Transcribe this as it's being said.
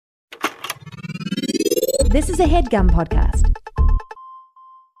This is a HeadGum podcast.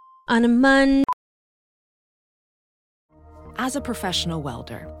 On a Monday. As a professional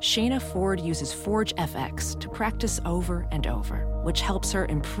welder, Shayna Ford uses Forge FX to practice over and over, which helps her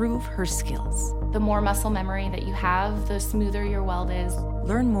improve her skills. The more muscle memory that you have, the smoother your weld is.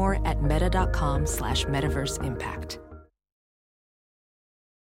 Learn more at meta.com/metaverseimpact.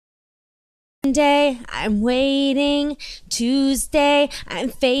 Monday, I'm waiting. Tuesday, I'm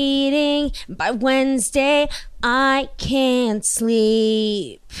fading. By Wednesday, I can't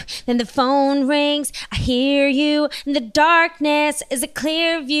sleep. Then the phone rings, I hear you. In the darkness is a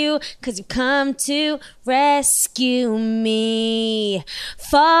clear view, 'cause you come to rescue me.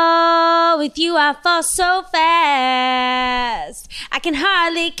 Fall with you, I fall so fast. I can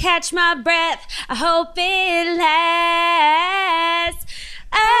hardly catch my breath. I hope it lasts.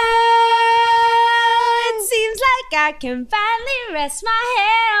 Oh, it seems like I can finally rest my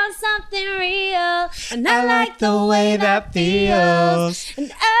head on something real. And I like the way that feels.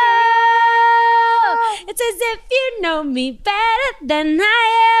 And oh, it's as if you know me better than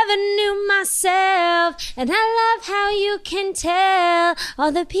I ever knew myself. And I love how you can tell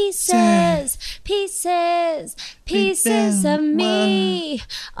all the pieces of me.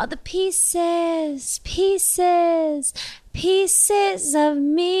 All the pieces of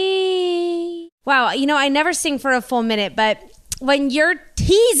me. Wow, you know, I never sing for a full minute, but when you're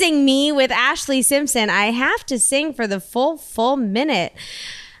teasing me with Ashlee Simpson, I have to sing for the full minute.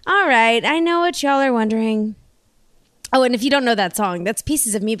 All right, I know what y'all are wondering. Oh, and if you don't know that song, that's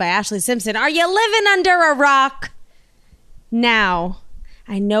Pieces of Me by Ashlee Simpson. Are you living under a rock? Now,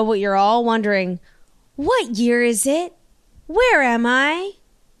 I know what you're all wondering. What year is it? Where am I?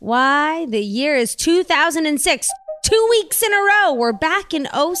 Why, the year is 2006. 2 weeks in a row. We're back in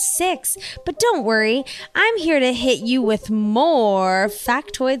 06. But don't worry, I'm here to hit you with more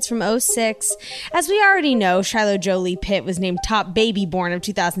factoids from 06. As we already know, Shiloh Jolie Pitt was named Top Baby Born of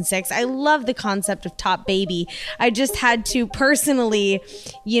 2006. I love the concept of Top Baby. I just had to personally,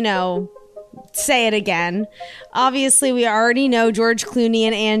 say it again. Obviously, we already know George Clooney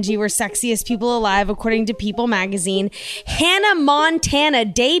and Angie were sexiest people alive, according to People magazine. Hannah Montana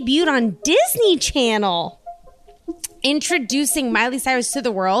debuted on Disney Channel. Introducing Miley Cyrus to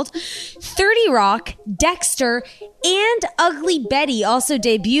the world. 30 Rock, Dexter, and Ugly Betty also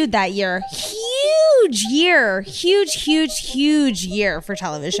debuted that year. Huge year. Huge year for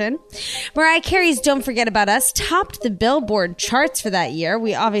television. Mariah Carey's Don't Forget About Us topped the Billboard charts for that year.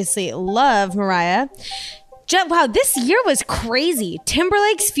 We obviously love Mariah. Wow, this year was crazy.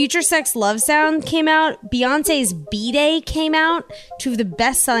 Timberlake's Future Sex Love Sound came out. Beyonce's B-Day came out. Two of the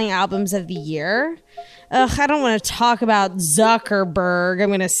best-selling albums of the year. Ugh, I don't want to talk about Zuckerberg. I'm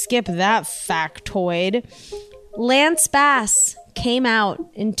going to skip that factoid. Lance Bass came out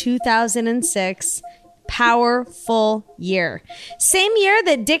in 2006. Powerful year. Same year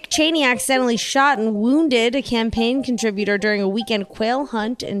that Dick Cheney accidentally shot and wounded a campaign contributor during a weekend quail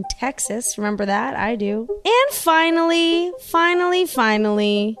hunt in Texas. Remember that? I do. And finally,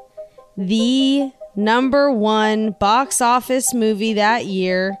 the number one box office movie that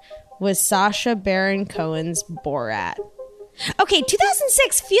year was Sacha Baron Cohen's Borat. Okay,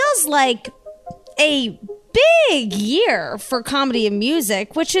 2006 feels like a big year for comedy and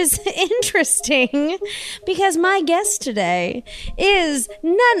music, which is interesting because my guest today is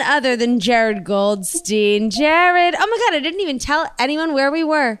none other than Jared Goldstein. Jared, oh my God, I didn't even tell anyone where we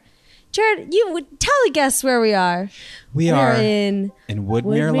were. Jared, you would tell the guests where we are. We're in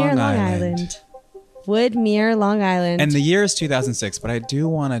Woodmere, Long Island. Woodmere, Long Island. And the year is 2006, but I do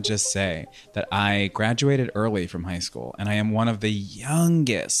want to just say that I graduated early from high school, and I am one of the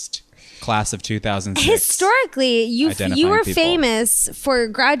youngest class of 2006. Historically, you were famous for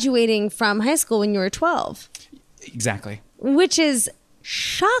graduating from high school when you were 12. Exactly. Which is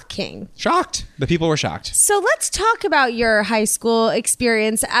shocking. Shocked. The people were shocked. So let's talk about your high school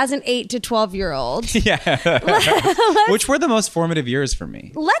experience as an 8 to 12-year-old. Yeah. Which were the most formative years for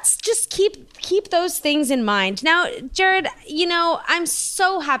me. Let's just keep those things in mind. Now, Jared, I'm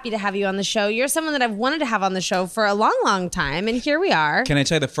so happy to have you on the show. You're someone that I've wanted to have on the show for a long, long time, and here we are. Can I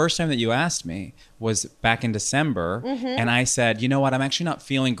tell you, the first time that you asked me was back in December, and I said, you know what, I'm actually not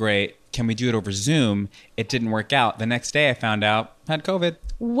feeling great. Can we do it over Zoom? It didn't work out. The next day I found out I had COVID.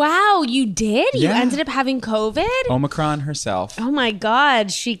 Wow, you did? Yeah. You ended up having COVID? Omicron herself. Oh my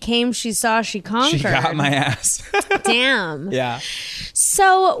God. She came, she saw, she conquered. She got my ass. Damn. Yeah.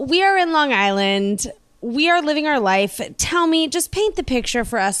 So we are in Long Island. We are living our life. Tell me, just paint the picture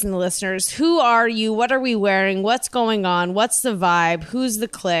for us and the listeners. Who are you? What are we wearing? What's going on? What's the vibe? Who's the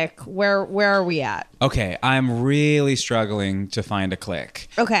clique? Where are we at? Okay, I'm really struggling to find a clique.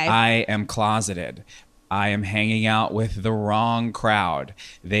 Okay. I am closeted. I am hanging out with the wrong crowd.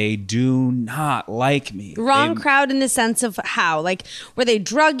 They do not like me. Wrong crowd in the sense of how? Like, were they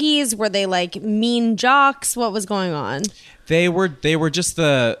druggies? Were they like mean jocks? What was going on? They were just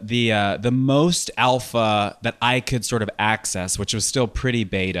the most alpha that I could sort of access, which was still pretty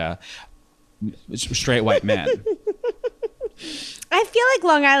beta, straight white men. I feel like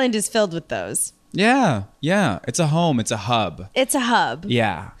Long Island is filled with those. Yeah. It's a home. It's a hub. It's a hub.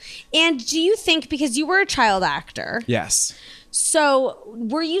 Yeah. And do you think, because you were a child actor, Yes. so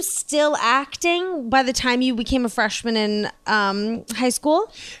were you still acting by the time you became a freshman in high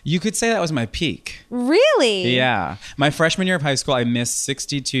school? You could say that was my peak. Really? Yeah. My freshman year of high school, I missed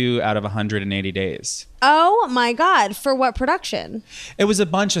 62 out of 180 days. Oh my God. For what production? It was a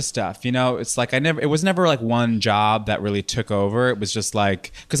bunch of stuff, you know. It's like it was never like one job that really took over. It was just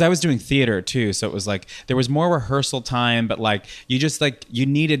like, because I was doing theater too, so it was like there was more rehearsal time, but like you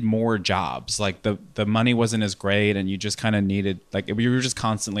needed more jobs. Like the money wasn't as great, and you just kind of needed, like, we were just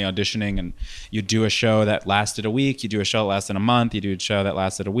constantly auditioning, and you do a show that lasted a week, you do a show that lasted a month, you do a show that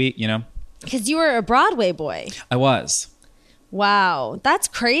lasted a week, you know. Because you were a Broadway boy. I was. Wow, that's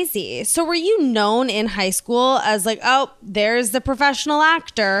crazy. So were you known in high school as like, oh, there's the professional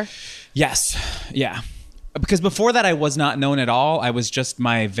actor? Yes. Yeah. Because before that, I was not known at all. I was just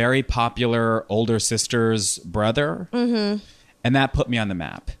my very popular older sister's brother. Mm-hmm. And that put me on the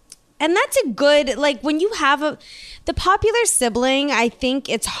map. And that's a good, like, when you have the popular sibling, I think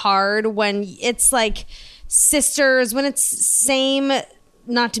it's hard when it's like sisters, when it's same,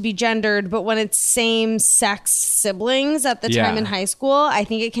 not to be gendered, but when it's same sex siblings at the time in high school, I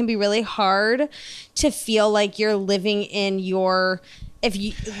think it can be really hard to feel like you're living in your, if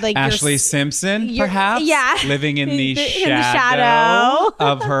you like Ashley Simpson, perhaps, living in the shadow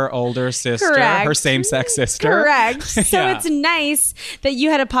of her older sister, her same-sex sister. Correct. So it's nice that you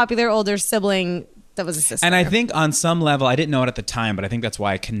had a popular older sibling that was a sister. And I think on some level, I didn't know it at the time, but I think that's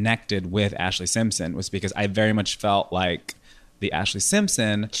why I connected with Ashley Simpson, was because I very much felt like the Ashley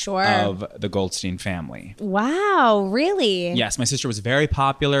Simpson of the Goldstein family. Wow, really? Yes, my sister was very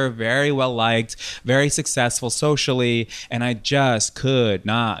popular, very well liked, very successful socially, and I just could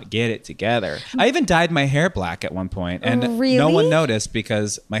not get it together. I even dyed my hair black at one point, and no one noticed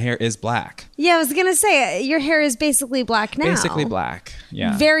because my hair is black. Yeah, I was gonna say, your hair is basically black now. Basically black,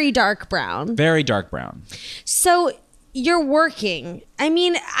 yeah. Very dark brown. Very dark brown. So you're working. I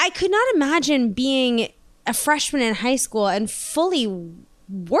mean, I could not imagine being a freshman in high school and fully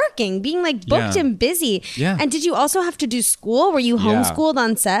working, being like booked and busy. Yeah. And did you also have to do school? Were you homeschooled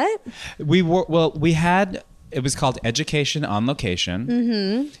on set? We were. Well, we had, it was called education on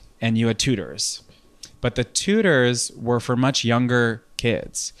location, and you had tutors. But the tutors were for much younger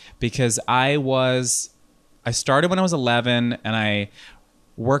kids, because I started when I was 11 and I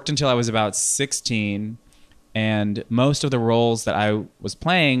worked until I was about 16. And most of the roles that I was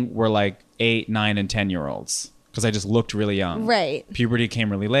playing were like 8, 9, and 10-year-olds, because I just looked really young. Right. Puberty came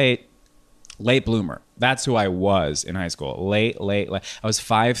really late bloomer. That's who I was in high school. Late. I was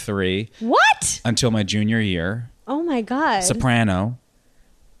 5'3". What? Until my junior year. Oh my God. Soprano.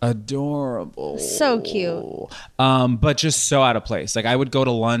 Adorable. So cute. But just so out of place. Like, I would go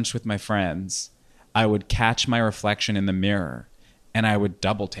to lunch with my friends. I would catch my reflection in the mirror, and I would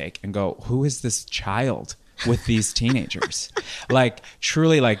double take and go, who is this child with these teenagers? Like,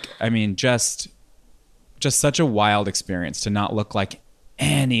 truly, like, I mean, just such a wild experience to not look like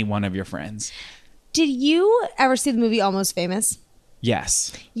any one of your friends. Did you ever see the movie Almost Famous?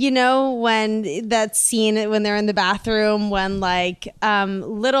 Yes. You know, when that scene when they're in the bathroom, when like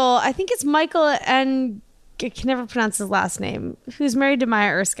I think it's Michael, and I can never pronounce his last name, who's married to Maya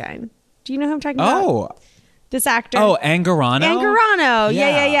Erskine. Do you know who I'm talking about? Oh. This actor. Oh, Angarano? Angarano.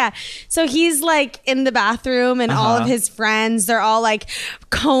 Yeah. So he's like in the bathroom, and all of his friends, they're all like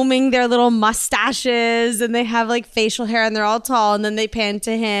combing their little mustaches, and they have like facial hair, and they're all tall. And then they pan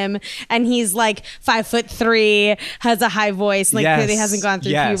to him, and he's like 5'3", has a high voice, like clearly hasn't gone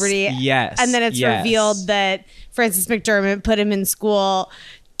through puberty. Yes. And then it's revealed that Frances McDermott put him in school.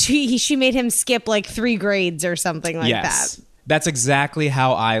 She made him skip like 3 grades or something like that. That's exactly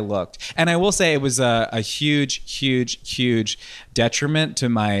how I looked. And I will say it was a huge detriment to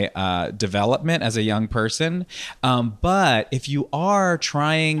my development as a young person. But if you are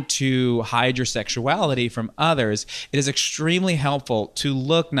trying to hide your sexuality from others, it is extremely helpful to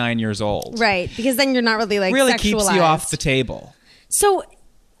look 9 years old. Right. Because then you're not really like really sexualized. Keeps you off the table. So,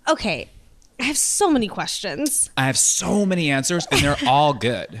 okay. I have so many questions. I have so many answers, and they're all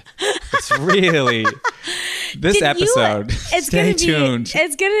good. It's really this episode. Stay tuned.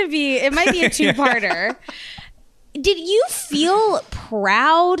 It might be a 2-parter. Did you feel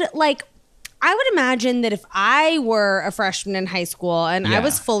proud? Like, I would imagine that if I were a freshman in high school and I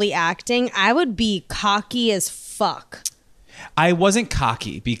was fully acting, I would be cocky as fuck. I wasn't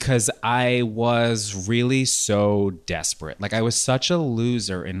cocky because I was really so desperate. Like I was such a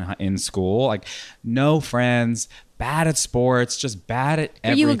loser in school. Like no friends, bad at sports, just bad at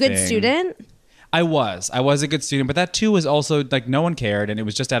everything. Were you a good student? I was a good student, but that too was also like no one cared and it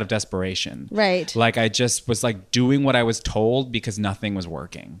was just out of desperation. Right. Like I just was like doing what I was told because nothing was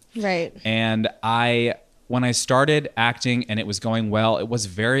working. Right. And when I started acting and it was going well, it was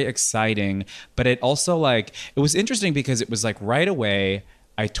very exciting, but it also like, it was interesting because it was like right away,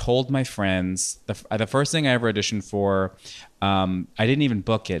 I told my friends, the first thing I ever auditioned for, I didn't even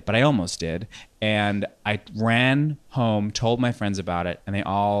book it, but I almost did. And I ran home, told my friends about it, and they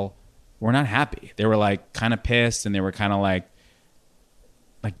all were not happy. They were like kind of pissed and they were kind of like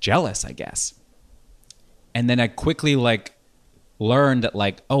jealous, I guess. And then I quickly like learned that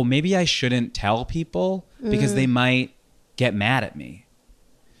like, oh, maybe I shouldn't tell people because they might get mad at me.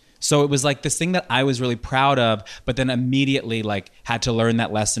 So it was like this thing that I was really proud of, but then immediately like had to learn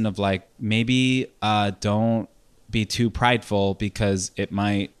that lesson of like, maybe don't be too prideful because it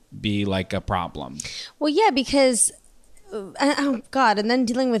might be like a problem. Well, yeah, because oh God, and then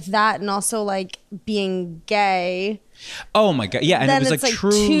dealing with that and also like being gay. Oh my God. Yeah. And then it was it's like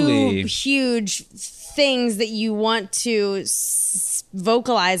truly two huge things that you want to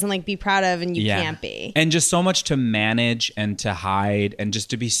vocalize and like be proud of and you can't be. And just so much to manage and to hide and just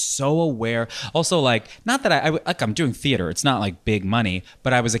to be so aware. Also like, not that I'm doing theater. It's not like big money,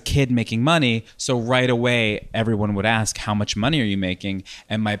 but I was a kid making money. So right away, everyone would ask, how much money are you making?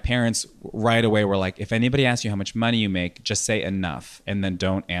 And my parents right away were like, if anybody asks you how much money you make, just say enough and then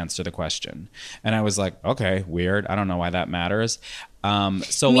don't answer the question. And I was like, okay, weird. I don't know why that matters.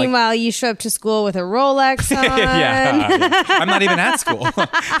 So meanwhile, like, you show up to school with a Rolex on. yeah. I'm not even at school.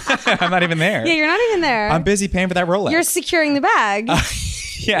 I'm not even there. Yeah, you're not even there. I'm busy paying for that Rolex. You're securing the bag.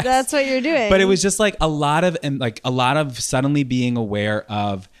 Yes. That's what you're doing. But it was just like a lot of suddenly being aware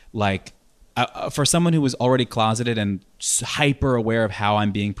of like, for someone who was already closeted and hyper aware of how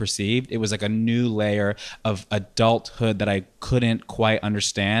I'm being perceived, it was like a new layer of adulthood that I couldn't quite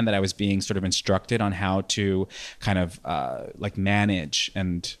understand, that I was being sort of instructed on how to kind of like manage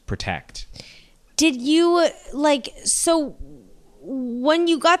and protect. Did you so when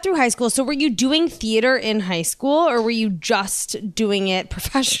you got through high school, so were you doing theater in high school or were you just doing it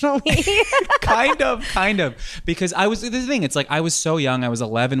professionally? kind of. Because the thing, it's like I was so young. I was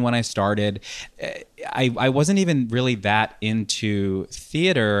 11 when I started. I wasn't even really that into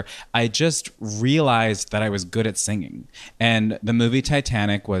theater. I just realized that I was good at singing. And the movie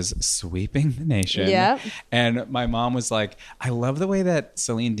Titanic was sweeping the nation. Yeah. And my mom was like, I love the way that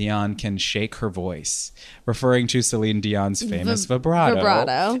Celine Dion can shake her voice, referring to Celine Dion's famous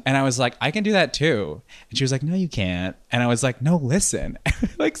vibrato. And I was like, I can do that too. And she was like, no, you can't. And I was like, no, listen.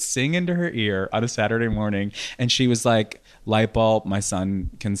 Like sing into her ear on a Saturday morning. And she was like, light bulb, my son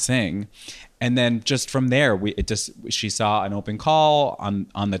can sing. And then just from there, she saw an open call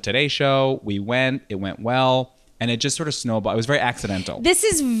on the Today Show. We went, it went well. And it just sort of snowballed. It was very accidental. This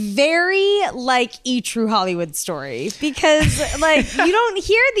is very like a true Hollywood story because like you don't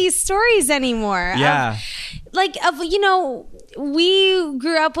hear these stories anymore. Yeah. We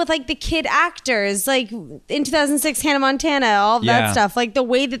grew up with like the kid actors, like in 2006, Hannah Montana, all of that stuff. Like the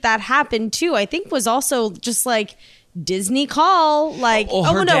way that happened too, I think was also just like Disney call, like,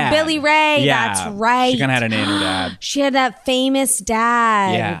 dad. Billy Ray. Yeah. That's right. She kind of had a name, her dad. She had that famous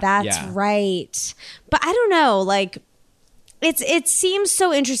dad. Yeah, that's right. But I don't know, like, it seems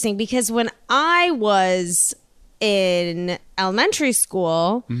so interesting because when I was in elementary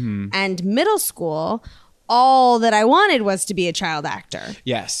school and middle school, all that I wanted was to be a child actor.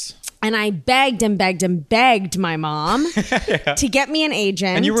 Yes. And I begged and begged and begged my mom to get me an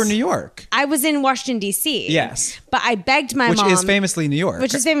agent. And you were in New York. I was in Washington, D.C. Yes. But I begged my mom. Which is famously New York.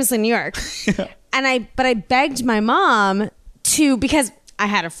 And I begged my mom to, because I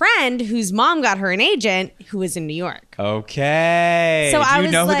had a friend whose mom got her an agent who was in New York. Okay. So Do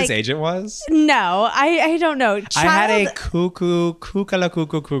you know who this agent was? No, I don't know. I had a cuckoo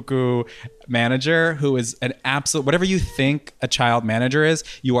manager who is an absolute, whatever you think a child manager is,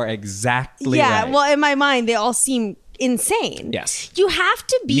 you are exactly right. Yeah, well, in my mind, they all seem insane. Yes. You have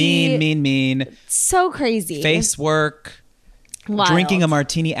to be mean. So crazy. Face work. Wild. Drinking a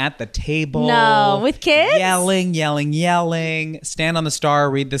martini at the table. No, with kids? Yelling. Stand on the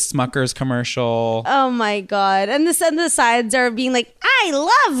star, read the Smucker's commercial. Oh my God. And the sides are being like,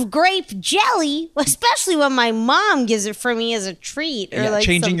 I love grape jelly, especially when my mom gives it for me as a treat. Or like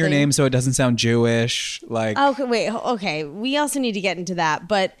changing something. your name so it doesn't sound Jewish. Like, okay, wait. Okay. We also need to get into that.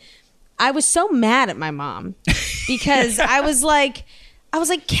 But I was so mad at my mom because I was like,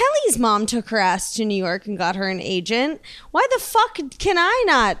 Kelly's mom took her ass to New York and got her an agent. Why the fuck can I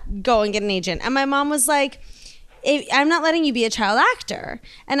not go and get an agent? And my mom was like, I'm not letting you be a child actor.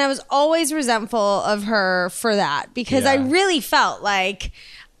 And I was always resentful of her for that because I really felt like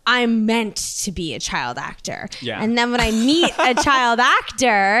I'm meant to be a child actor. Yeah. And then when I meet a child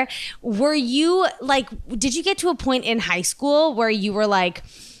actor, were you like, did you get to a point in high school where you were like,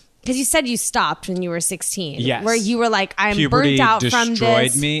 because you said you stopped when you were 16. Yes. Where you were like, I'm Puberty burnt out from this.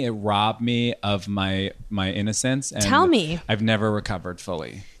 destroyed me. It robbed me of my innocence. And Tell me. I've never recovered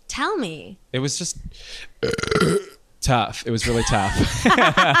fully. Tell me. It was just tough. It was really tough.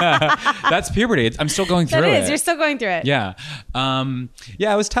 That's puberty. I'm still going through it. That is. You're still going through it. Yeah.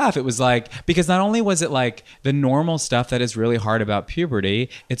 Yeah, it was tough. It was like, because not only was it like the normal stuff that is really hard about puberty,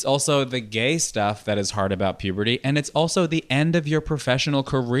 it's also the gay stuff that is hard about puberty. And it's also the end of your professional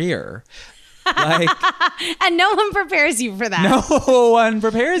career. Like, and no one prepares you for that. No one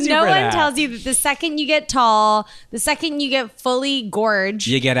prepares you for that. No one tells you that the second you get tall, the second you get fully gorge,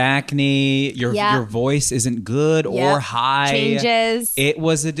 you get acne, your voice isn't good or high. Changes. It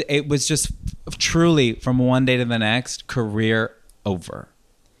was just truly from one day to the next, career over.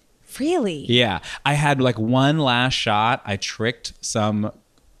 Really? Yeah. I had like one last shot. I tricked some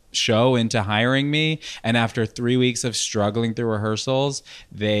show into hiring me, and after 3 weeks of struggling through rehearsals,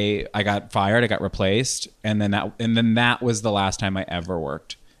 I got fired. I got replaced, and then that was the last time I ever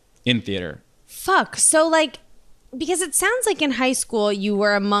worked in theater. Fuck. So like, because it sounds like in high school you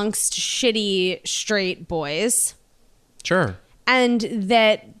were amongst shitty straight boys. Sure. And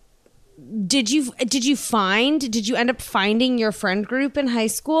that did you end up finding your friend group in high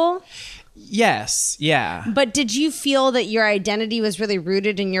school? Yes. Yeah. But did you feel that your identity was really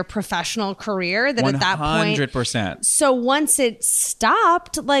rooted in your professional career? That 100%. At that point, 100%. So once it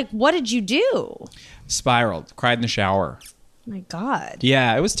stopped, like, what did you do? Spiraled. Cried in the shower. My God.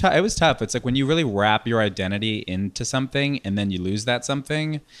 Yeah, it was tough. It was tough. It's like when you really wrap your identity into something and then you lose that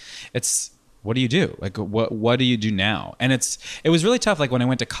something. It's, what do you do? Like, what do you do now? And it was really tough. Like when I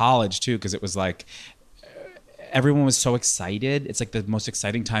went to college too, because it was like, everyone was so excited. It's like the most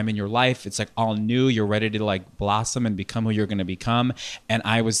exciting time in your life. It's like all new. You're ready to like blossom and become who you're going to become. And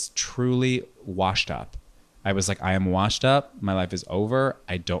I was truly washed up. I was like, I am washed up. My life is over.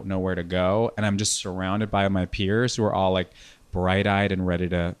 I don't know where to go. And I'm just surrounded by my peers who are all like bright-eyed and ready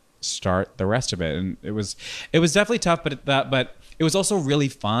to start the rest of it. And it was definitely tough, but it was also really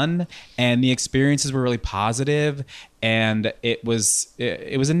fun, and the experiences were really positive, and it was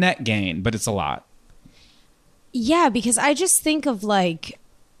a net gain, but it's a lot. Yeah, because I just think of like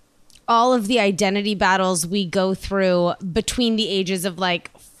all of the identity battles we go through between the ages of like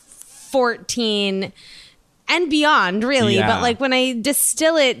 14 and beyond, really. Yeah. But like when I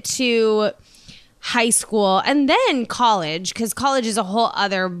distill it to high school and then college, because college is a whole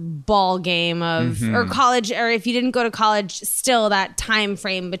other ball game of, or college, or if you didn't go to college, still that time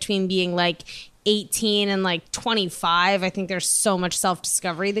frame between being like 18 and like 25. I think there's so much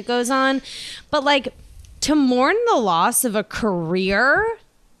self-discovery that goes on. But like, to mourn the loss of a career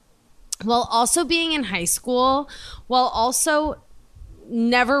while also being in high school, while also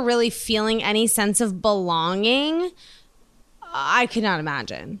never really feeling any sense of belonging, I could not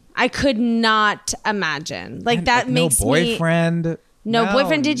imagine. I could not imagine. Like, that makes no boyfriend. No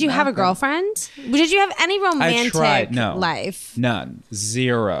boyfriend. Did you have a girlfriend? Did you have any romantic life? None.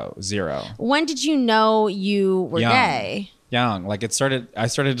 Zero. When did you know you were gay? Young. Like I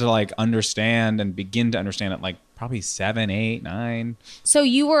started to like understand and begin to understand at like probably 7, 8, 9. So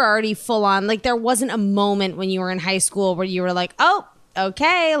you were already full on, like there wasn't a moment when you were in high school where you were like, oh,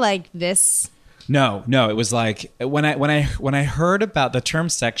 okay, like this. No, it was like when I heard about the term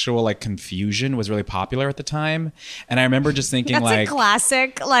sexual like confusion was really popular at the time, and I remember just thinking that's like a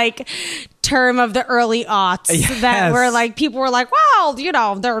classic like term of the early aughts that were like people were like, well, you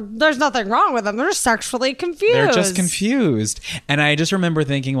know, there's nothing wrong with them, they're just sexually confused. They're just confused. And I just remember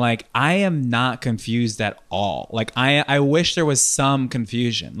thinking like, I am not confused at all. Like I wish there was some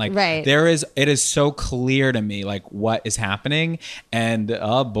confusion. Like it is so clear to me like what is happening, and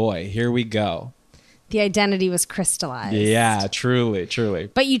oh boy, here we go. The identity was crystallized. Yeah, truly.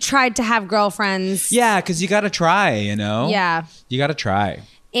 But you tried to have girlfriends. Yeah, because you got to try, you know? Yeah. You got to try.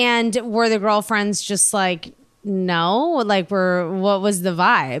 And were the girlfriends just like No, like what was the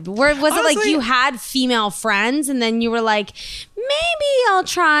vibe? Where was it like Honestly- you had female friends and then you were like, maybe I'll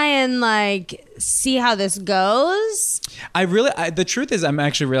try and like see how this goes? The truth is I'm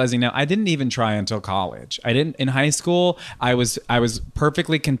actually realizing now I didn't even try until college. I didn't in high school. I was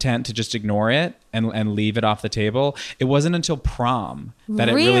perfectly content to just ignore it and leave it off the table. It wasn't until prom that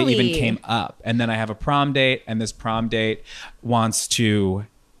it really even came up. And then I have a prom date and this prom date wants to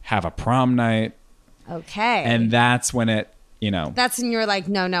have a prom night. Okay. And that's when it, That's when you're like,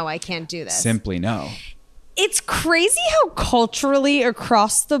 no, I can't do this. simply no. It's crazy how culturally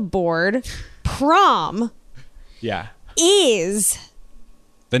across the board prom Yeah. is.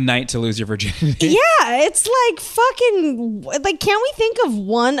 The night to lose your virginity. Yeah, it's like fucking like can't we think of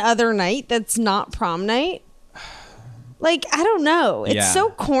one other night that's not prom night? Like, I don't know. It's Yeah. so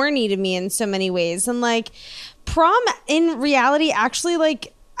corny to me in so many ways. And like prom in reality actually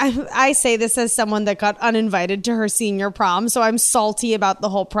like I say this as someone that got uninvited to her senior prom, so I'm salty about the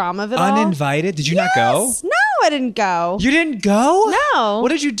whole prom of it all. Uninvited? Did you not go? Yes. No, I didn't go. You didn't go? No. What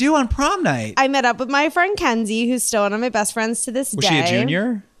did you do on prom night? I met up with my friend Kenzie, who's still one of my best friends to this Was day. she a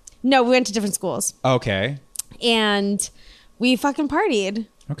junior? No, we went to different schools. Okay. And we fucking partied.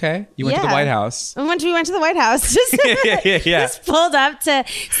 Okay. You went to the Yeah. White House. We went to the White House. Just, Yeah. just pulled up to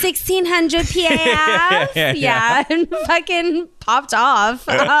 1600 PAF. Yeah. And fucking popped off.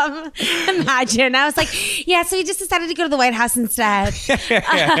 Imagine. I was like, yeah, so we just decided to go to the White House instead.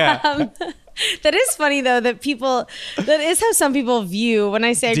 That is funny though that is how some people view when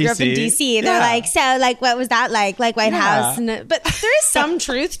I say I grew up in DC. They're like, so like what was that like White House? But there is some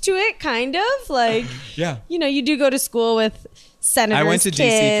truth to it, kind of like, Yeah. you do go to school with senators. I went to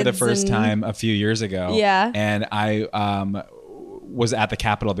DC for the kids first and- time a few years ago. Yeah. And I was at the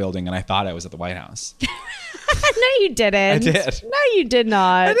Capitol building and I thought I was at the White House. No, you didn't. I did. No, you did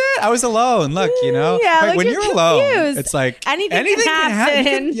not. I did. I was alone. Look, Yeah, like look, when you're you're alone, confused. it's like Anything can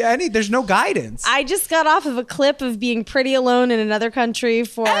happen. There's no guidance. I just got off of a clip of being pretty alone in another country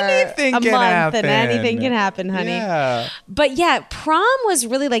for Anything a can month, happen. and anything can happen, honey. Yeah. But yeah, prom was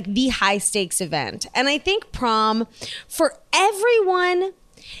really like the high stakes event, and I think prom for everyone,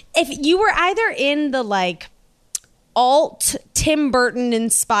 if you were either in the like alt Tim Burton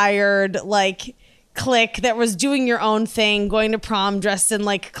inspired like clique that was doing your own thing, going to prom dressed in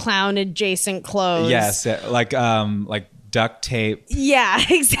like clown adjacent clothes. Yes, like duct tape. Yeah,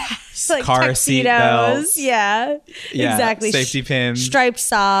 exactly. Like Car seat tuxedos. belts. Yeah, Yeah, exactly. safety pins. Striped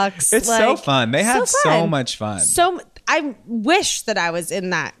socks. It's so fun. They had so much fun. So I wish that I was in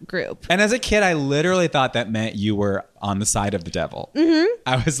that group. And as a kid, I literally thought that meant you were on the side of the devil. Mm-hmm.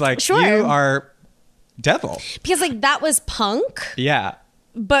 I was like, Sure. you are devil. Because like that was punk, Yeah.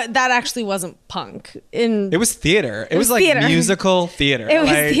 but that actually wasn't punk. It was theater. It was like theater. musical theater. It was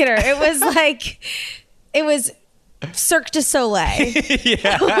Like- theater. It was like, it was Cirque du Soleil,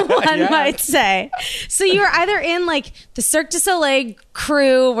 one might say. So you were either in like the Cirque du Soleil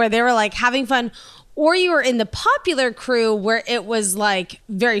crew where they were like having fun, or you were in the popular crew where it was like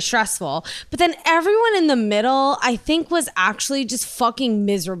very stressful. But then everyone in the middle, I think, was actually just fucking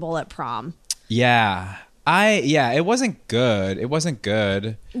miserable at prom. Yeah. It wasn't good. It wasn't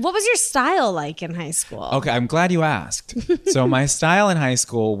good. What was your style like in high school? Okay, I'm glad you asked. So my style in high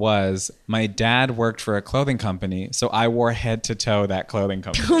school was my dad worked for a clothing company, so I wore head to toe that clothing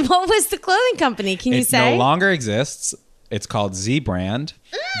company. What was the clothing company? Can you It say? no longer exists. It's called Z Brand.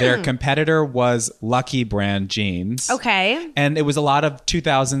 Their competitor was Lucky Brand jeans. Okay. And it was a lot of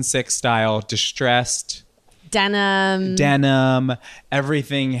 2006 style, distressed denim.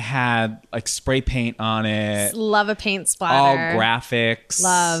 Everything had like spray paint on it. Love a paint All splatter. graphics.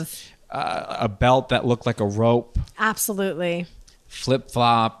 Love. A belt that looked like a rope. Absolutely. Flip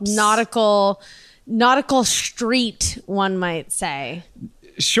flops. Nautical street, one might say.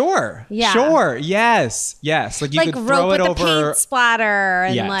 Sure. Yeah. Sure. Yes. Like you Like could throw rope it with the over. paint splatter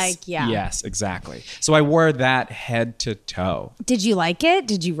and Yes. like, yeah. Yes, exactly. So I wore that head to toe. Did you like it?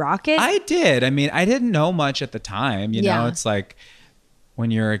 Did you rock it? I did. I mean, I didn't know much at the time. You know, Yeah. it's like when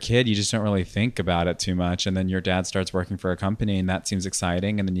you're a kid, you just don't really think about it too much. And then your dad starts working for a company and that seems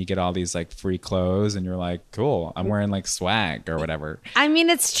exciting. And then you get all these like free clothes and you're like, cool, I'm wearing like swag or whatever. I mean,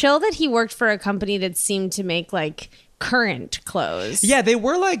 it's chill that he worked for a company that seemed to make like current clothes. Yeah, they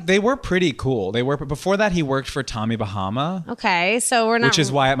were pretty cool. They were, before that, he worked for Tommy Bahama. Okay, so we're not. Which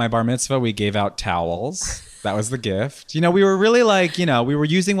is why at my bar mitzvah, we gave out towels. That was the gift. You know, we were really like, we were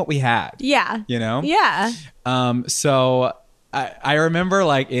using what we had. Yeah. You know? Yeah. So I remember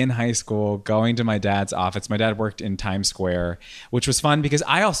like in high school going to my dad's office. My dad worked in Times Square, which was fun because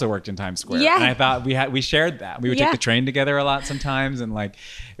I also worked in Times Square. Yeah. And I thought we shared that. We would take the train together a lot sometimes, and like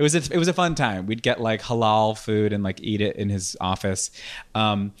it was a fun time. We'd get like halal food and like eat it in his office.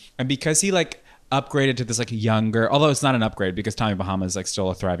 And because he like upgraded to this like younger, although it's not an upgrade because Tommy Bahama is like still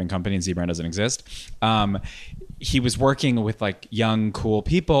a thriving company and Z-Brand doesn't exist. He was working with like young, cool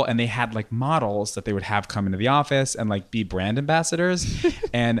people, and they had like models that they would have come into the office and like be brand ambassadors.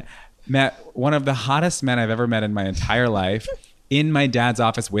 And met one of the hottest men I've ever met in my entire life in my dad's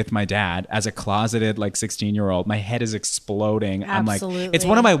office with my dad as a closeted like 16-year-old. My head is exploding. Absolutely. I'm like, it's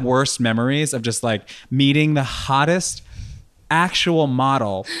one of my worst memories of just like meeting the hottest actual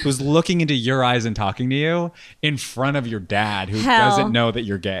model who's looking into your eyes and talking to you in front of your dad who doesn't know that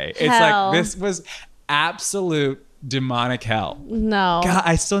you're gay. It's like, this was absolute demonic hell. No. God,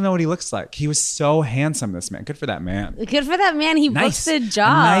 I still know what he looks like. He was so handsome, this man. Good for that man. Good for that man. He booked the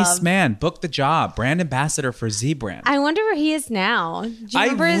job. A nice man. Booked the job. Brand ambassador for Z-Brand. I wonder where he is now. Do you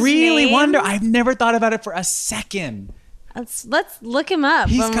remember his really name? wonder. I've never thought about it for a second. Let's look him up.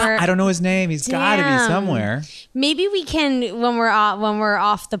 I don't know his name. He's got to be somewhere. Maybe we can, when we're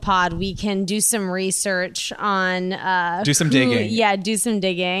off the pod, we can do some research on do some digging. Yeah, do some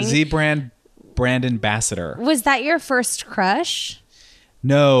digging. Z-Brand brand ambassador. Was that your first crush?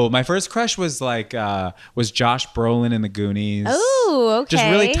 No, my first crush was like was Josh Brolin in the Goonies. Oh, okay. Just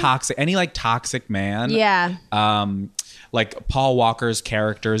really toxic. Any like toxic man. Yeah. Like Paul Walker's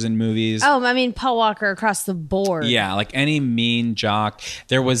characters in movies. Oh, I mean Paul Walker across the board. Yeah, like any mean jock.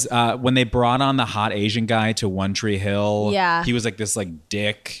 There was when they brought on the hot Asian guy to One Tree Hill. Yeah. He was like this like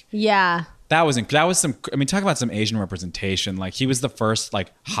dick. Yeah. That was some. I mean, talk about some Asian representation. Like he was the first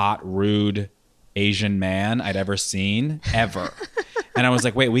like hot, rude Asian man I'd ever seen ever. And I was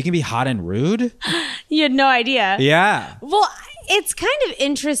like, wait, we can be hot and rude? You had no idea. Yeah. Well, it's kind of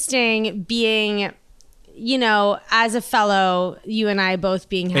interesting being, you know, as a fellow, you and I both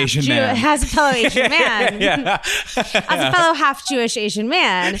being half Asian Jew, man. as a fellow Asian man, Yeah. as a fellow half Jewish Asian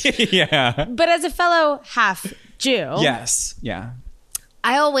man, Yeah. but as a fellow half Jew, Yes. Yeah.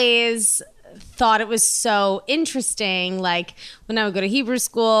 I always thought it was so interesting, like when I would go to Hebrew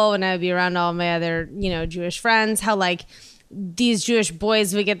school, when I would be around all my other, you know, Jewish friends, how like these Jewish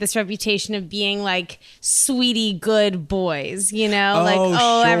boys would get this reputation of being like sweetie good boys, you know, like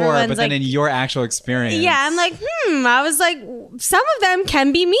sure. everyone's but like, then in your actual experience, yeah, I'm like, I was like, some of them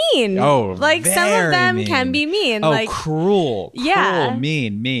can be mean. Oh, like some of very them mean. can be mean. Oh, like cruel, Yeah.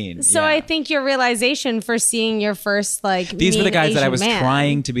 mean. So yeah. I think your realization for seeing your first like These were the mean guys that I Asian was man.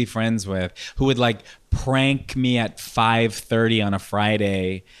 trying to be friends with, who would like prank me at 5:30 on a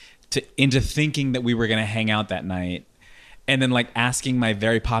Friday into thinking that we were going to hang out that night. And then like asking my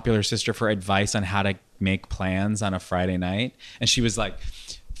very popular sister for advice on how to make plans on a Friday night. And she was like,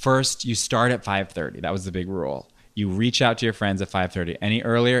 first you start at 5:30. That was the big rule. You reach out to your friends at 5:30. Any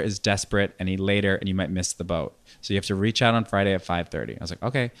earlier is desperate, any later and you might miss the boat. So you have to reach out on Friday at 5:30. I was like,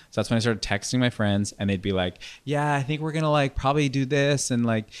 okay. So that's when I started texting my friends and they'd be like, yeah, I think we're going to like probably do this. And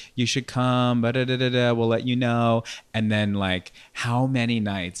like, you should come, we'll let you know. And then like how many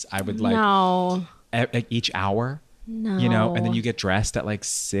nights I would like No. each hour. No. You know, and then you get dressed at like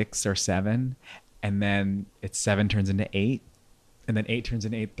 6 or 7, and then 7 turns into 8, and then 8 turns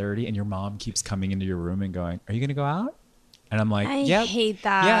into 8:30, and your mom keeps coming into your room and going, "Are you gonna go out?" And I'm like, I "Yeah, hate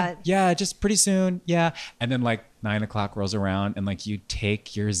that. yeah, just pretty soon, yeah." And then like 9 o'clock rolls around, and like you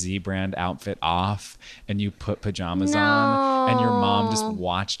take your Z-Brand outfit off, and you put pajamas on, and your mom just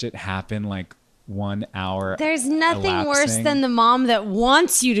watched it happen like 1 hour. There's nothing worse elapsing. than the mom that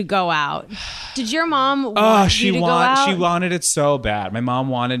wants you to go out. Did your mom want you to go out? She wanted it so bad. My mom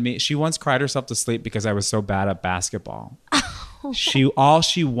wanted me. She once cried herself to sleep because I was so bad at basketball. All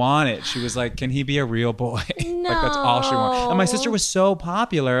she wanted, she was like, "Can he be a real boy?" Like that's all she wanted. And my sister was so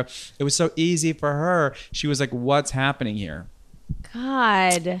popular. It was so easy for her. She was like, "What's happening here?"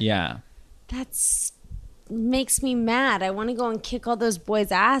 God. Yeah. That's makes me mad. I want to go and kick all those boys'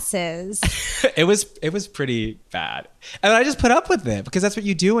 asses. It was pretty bad. And I just put up with it because that's what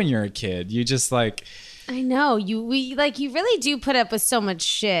you do when you're a kid. You just like, I know. You really do put up with so much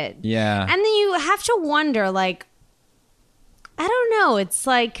shit. yeah. And then you have to wonder, like, I don't know. It's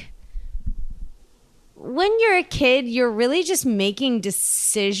like when you're a kid, you're really just making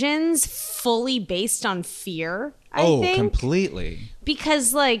decisions fully based on fear. I think. Completely.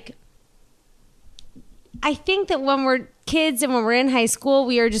 Because, like, I think that when we're kids and when we're in high school,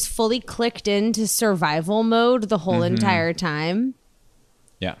 we are just fully clicked into survival mode the whole entire time.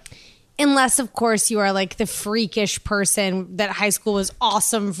 Yeah. Unless, of course, you are like the freakish person that high school was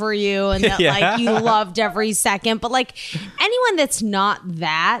awesome for you and that like you loved every second. But like anyone that's not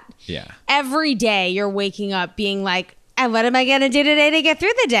that, every day you're waking up being like, and what am I going to do today to get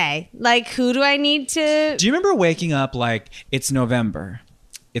through the day? Like, who do I need to? Do you remember waking up like it's November,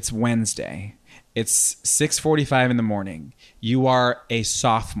 it's Wednesday, it's 6:45 in the morning. You are a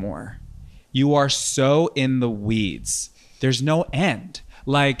sophomore. You are so in the weeds. There's no end.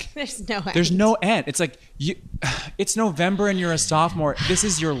 Like there's no end. It's like it's November and you're a sophomore. This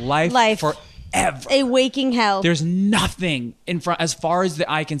is your life forever. A waking hell. There's nothing in front. As far as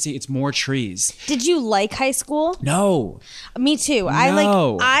the eye can see, it's more trees. Did you like high school? No. Me too.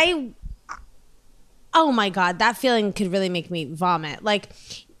 No. Oh my God, that feeling could really make me vomit. Like,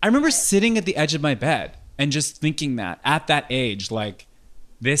 I remember sitting at the edge of my bed and just thinking that at that age, like,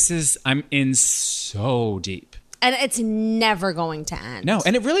 I'm in so deep. And it's never going to end. No,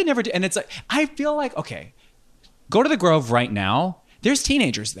 and it really never did. And it's like, I feel like, okay, go to the Grove right now. There's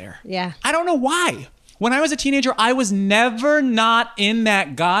teenagers there. Yeah. I don't know why. When I was a teenager, I was never not in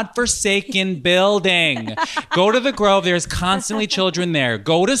that godforsaken building. Go to the Grove. There's constantly children there.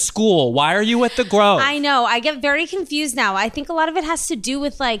 Go to school. Why are you at the Grove? I know. I get very confused now. I think a lot of it has to do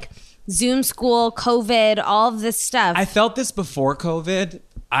with like Zoom school, COVID, all of this stuff. I felt this before COVID.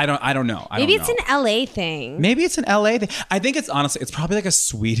 I don't know. Maybe it's an LA thing. Maybe it's an LA thing. I think it's honestly, it's probably like a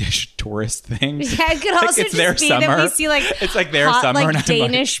Swedish tourist thing. Yeah, it could also it's just be summer. That we see like it's like their hot, summer, like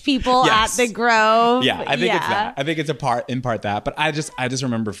Danish people at the Grove. Yeah, I think it's that. I think it's in part that. But I just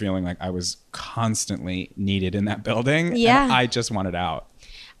remember feeling like I was constantly needed in that building. Yeah, and I just wanted out.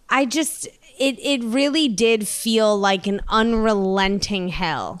 It really did feel like an unrelenting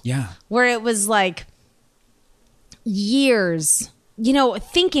hell. Yeah, where it was like years. You know,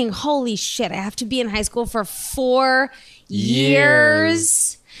 thinking, holy shit, I have to be in high school for 4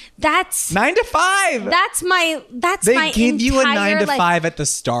 years. That's 9 to 5. They give you a 9 to 5 at the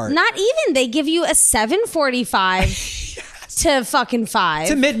start. Not even. They give you a 7:45 to fucking 5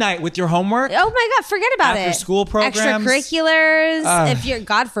 to midnight with your homework. Oh my God, forget about it. After school programs, extracurriculars. If you're,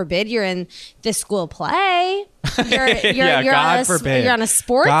 God forbid, you're in the school play. God forbid. You're on a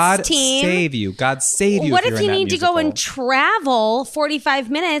sports team. God save you. What if you need to go and travel 45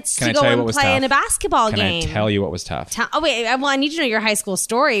 minutes to go and play in a basketball game? Can I tell you what was tough? I need to know your high school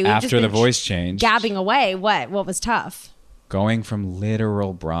story. After the voice change, gabbing away. What was tough? Going from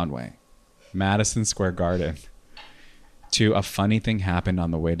literal Broadway, Madison Square Garden, to a funny thing happened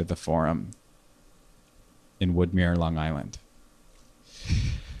on the way to the Forum in Woodmere, Long Island.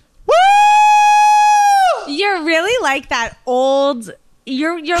 You're really like that old.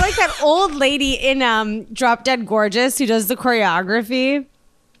 You're like that old lady in Drop Dead Gorgeous who does the choreography.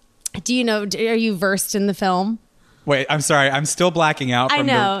 Do you know? Are you versed in the film? Wait, I'm sorry. I'm still blacking out. I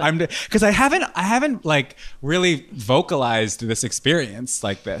know. Because I haven't like really vocalized this experience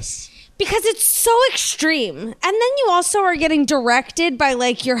like this. Because it's so extreme. And then you also are getting directed by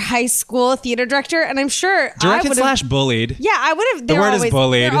like your high school theater director. And I'm sure directed / bullied. Yeah, I would have. The word is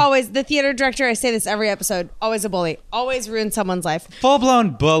bullied. They're always the theater director. I say this every episode. Always a bully. Always ruins someone's life. Full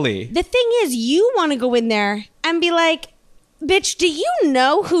blown bully. The thing is, you want to go in there and be like, bitch, do you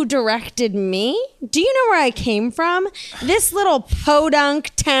know who directed me? Do you know where I came from? This little podunk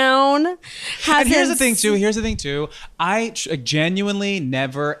town has. And here's the thing too. I genuinely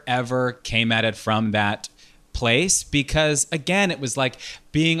never ever came at it from that place because again, it was like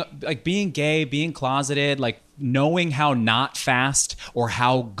being gay, being closeted, like knowing how not fast or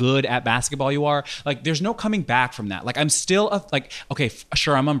how good at basketball you are. Like there's no coming back from that. Like I'm still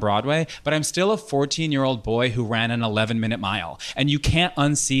sure, I'm on Broadway, but I'm still a 14-year-old boy who ran an 11-minute mile and you can't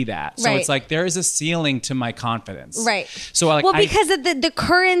unsee that. So It's like there is a ceiling to my confidence. Right. So like, because of the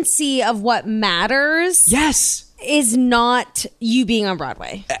currency of what matters. Yes. Is not you being on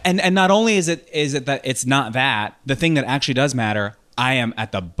Broadway. And not only is it that it's not that, the thing that actually does matter, I am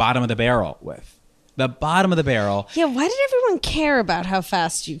at the bottom of the barrel with. The bottom of the barrel. Yeah, why did everyone care about how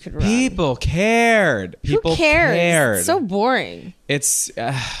fast you could run? People cared. Who cares? It's so boring. It's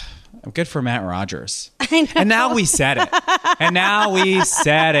good for Matt Rogers. I know. And now we said it.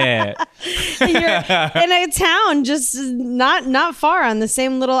 You're in a town just not far on the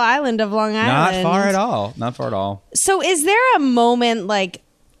same little island of Long Island. Not far at all. So is there a moment, like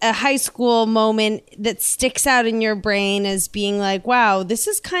a high school moment, that sticks out in your brain as being like, wow, this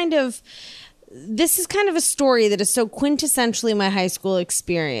is kind of a story that is so quintessentially my high school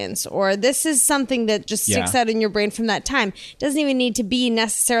experience, or this is something that just sticks out in your brain from that time? It doesn't even need to be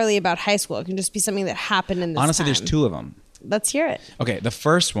necessarily about high school. It can just be something that happened in this Honestly, time. there's two of them. Let's hear it. Okay, the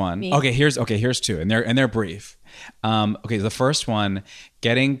first one. Me. Okay, here's two, and they're brief. Okay, the first one,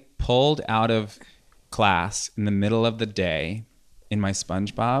 getting pulled out of class in the middle of the day in my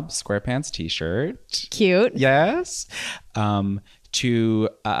SpongeBob SquarePants t-shirt. Cute. Yes. To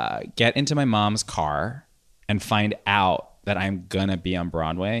get into my mom's car and find out that I'm gonna be on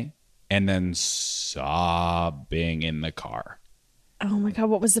Broadway, and then sobbing in the car. Oh my God,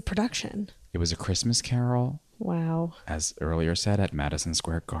 what was the production? It was A Christmas Carol. Wow. As earlier said, at Madison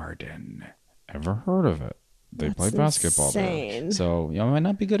Square Garden. Ever heard of it? They play basketball insane. there. So you might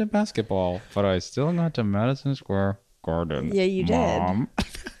not be good at basketball, but I still got to Madison Square Garden. Yeah, you Mom. did.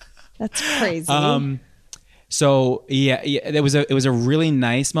 That's crazy. So yeah, it was a really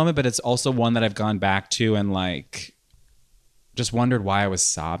nice moment, but it's also one that I've gone back to and like just wondered why I was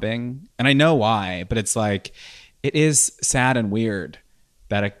sobbing. And I know why, but it's like it is sad and weird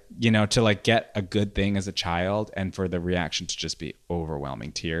that to like get a good thing as a child and for the reaction to just be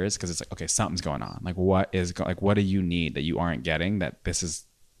overwhelming tears, because it's like, okay, something's going on. Like what do you need that you aren't getting, that this is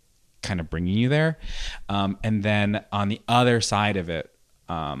kind of bringing you there? And then on the other side of it,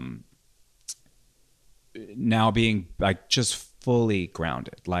 now being like just fully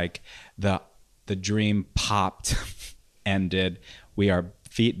grounded, like the dream popped, ended. We are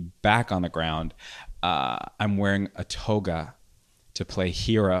feet back on the ground. I'm wearing a toga to play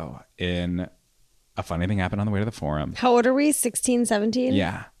hero in A Funny Thing Happened on the Way to the Forum. How old are we? 16, 17?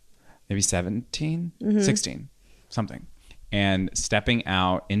 Yeah. Maybe 17, 16, something. And stepping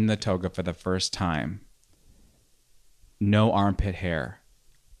out in the toga for the first time, no armpit hair,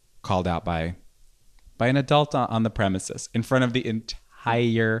 called out by an adult on the premises in front of the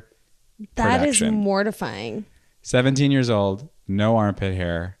entire That is production. mortifying. 17 years old, no armpit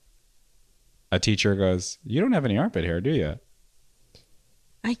hair. A teacher goes, "You don't have any armpit hair, do you?"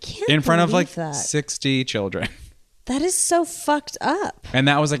 I can't In front of like that. 60 children. That is so fucked up. And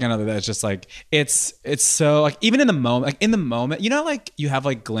that was like another that's just like it's so like even in the moment, like you have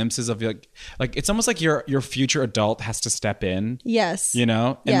like glimpses of like it's almost like your future adult has to step in. Yes. And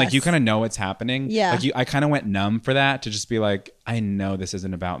like Yes. you kind of know what's happening. Yeah. Like I kind of went numb for that, to just be like, I know this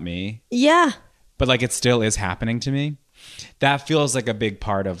isn't about me, Yeah. but like it still is happening to me. That feels like a big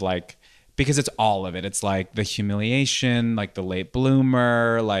part of like, because it's all of it. It's like the humiliation, like the late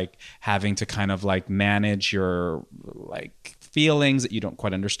bloomer, like having to kind of like manage your like feelings that you don't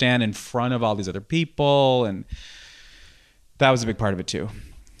quite understand in front of all these other people. And that was a big part of it too.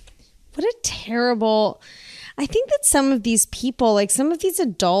 What a terrible... I think that some of these people, like some of these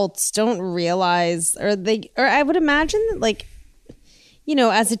adults, don't realize, or I would imagine that like,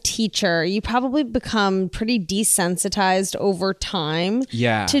 as a teacher, you probably become pretty desensitized over time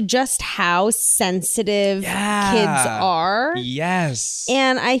to just how sensitive kids are. Yes.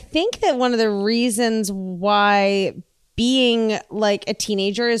 And I think that one of the reasons why being like a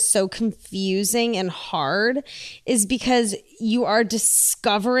teenager is so confusing and hard is because you are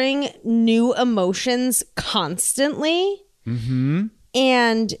discovering new emotions constantly. Mm-hmm.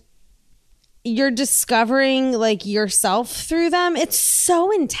 And you're discovering like yourself through them. It's so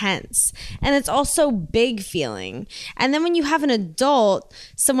intense, and it's also big feeling. And then when you have an adult,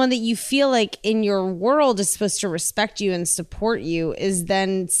 someone that you feel like in your world is supposed to respect you and support you, is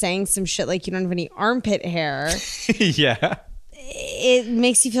then saying some shit like you don't have any armpit hair. Yeah. It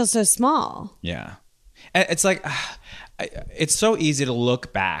makes you feel so small. Yeah. And it's like, it's so easy to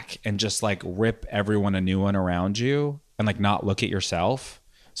look back and just like rip everyone a new one around you and like not look at yourself.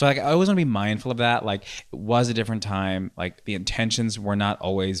 So like I always want to be mindful of that. Like it was a different time. Like the intentions were not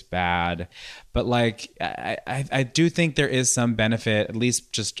always bad, but like I do think there is some benefit, at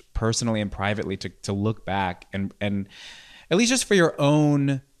least just personally and privately, to look back and at least just for your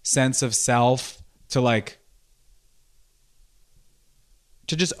own sense of self, to like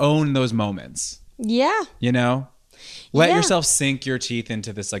to just own those moments. Yeah. Let yourself sink your teeth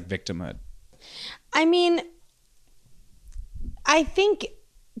into this like victimhood. I mean, I think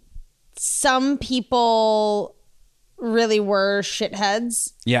some people really were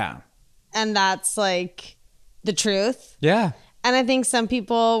shitheads. Yeah. And that's like the truth. Yeah. And I think some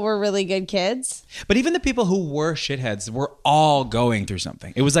people were really good kids. But even the people who were shitheads were all going through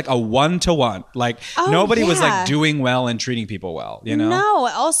something. It was like a 1-to-1. Like nobody was like doing well and treating people well, No,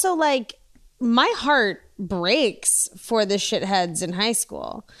 also like my heart breaks for the shitheads in high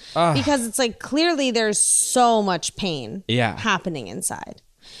school because it's like clearly there's so much pain happening inside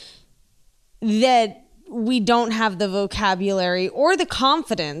that we don't have the vocabulary or the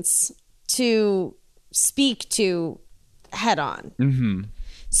confidence to speak to head on. Mm-hmm.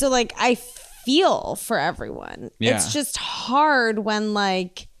 So like I feel for everyone. Yeah. It's just hard when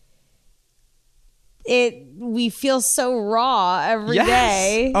like we feel so raw every Yes.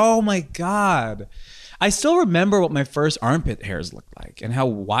 day. Oh my God. I still remember what my first armpit hairs looked like and how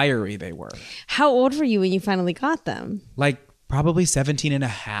wiry they were. How old were you when you finally got them? Like probably 17 and a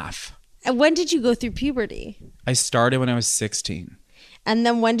half. And when did you go through puberty? I started when I was 16. And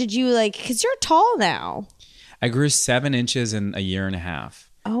then when did you because you're tall now. I grew 7 inches in a year and a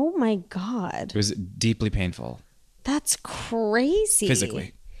half. Oh my God. It was deeply painful. That's crazy.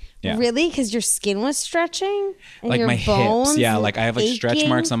 Physically. Yeah. Really? Because your skin was stretching? And Like your my bones hips. Yeah, were like I have like stretch aching?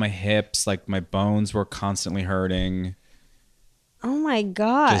 marks on my hips. Like my bones were constantly hurting. Oh my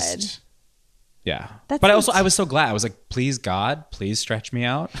God. Yeah. That's But I was so glad. I was like, please God, please stretch me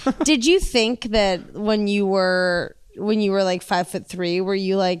out. Did you think that when you were like 5'3", were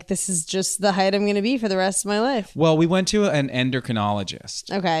you like, this is just the height I'm going to be for the rest of my life? Well, we went to an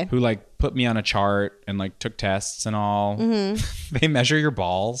endocrinologist. Okay. Who like put me on a chart and like took tests and all. Mm-hmm. They measure your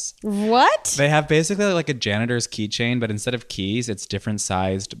balls. What? They have basically like a janitor's keychain, but instead of keys, it's different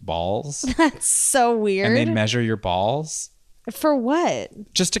sized balls. That's so weird. And they measure your balls For what?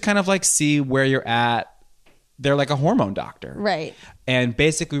 just to kind of like see where you're at. They're like a hormone doctor. Right. And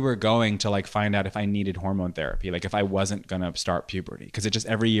basically we were going to like find out if I needed hormone therapy, like if I wasn't going to start puberty, because it just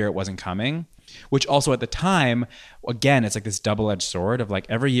every year it wasn't coming, which also at the time, again, it's like this double-edged sword of like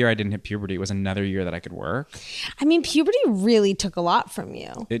every year I didn't hit puberty, it was another year that I could work. I mean, puberty really took a lot from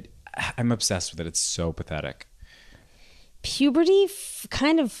you. I'm obsessed with it. It's so pathetic. Puberty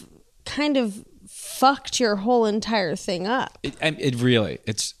kind of fucked your whole entire thing up.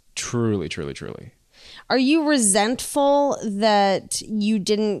 It's truly, truly, truly. Are you resentful that you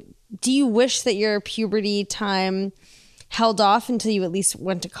didn't? Do you wish that your puberty time held off until you at least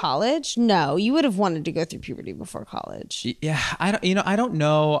went to college? No, you would have wanted to go through puberty before college. Yeah, I don't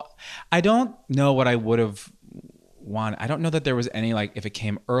know. I don't know what I would have wanted. I don't know that there was any like if it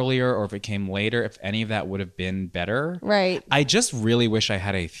came earlier or if it came later, if any of that would have been better. Right. I just really wish I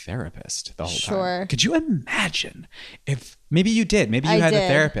had a therapist the whole Sure. time. Could you imagine if maybe you did? Maybe you I had a did.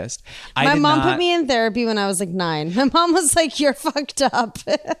 therapist. My mom put me in therapy when I was like 9. My mom was like, "You're fucked up."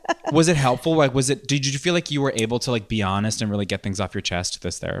 Was it helpful? Like, did you feel like you were able to like be honest and really get things off your chest to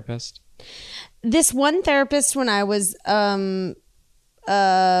this therapist? This one therapist, when I was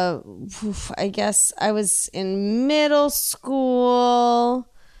I guess I was in middle school.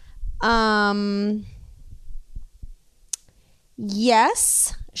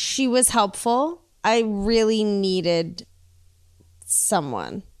 Yes, she was helpful. I really needed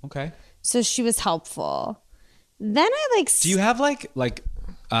someone. Okay. So she was helpful. Then I Do you have like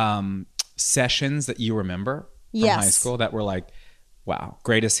sessions that you remember from Yes. high school that were like, wow,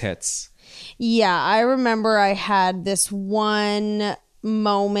 greatest hits? Yeah, I remember I had this one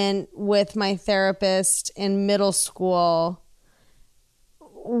moment with my therapist in middle school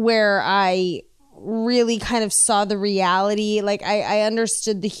where I really kind of saw the reality. Like I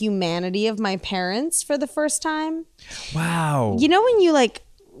understood the humanity of my parents for the first time. Wow. You know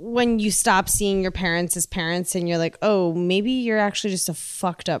when you stop seeing your parents as parents and you're like, oh, maybe you're actually just a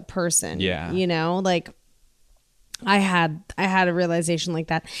fucked up person. Yeah. You know, like I had a realization like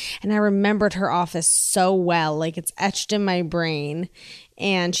that, and I remembered her office so well, like it's etched in my brain.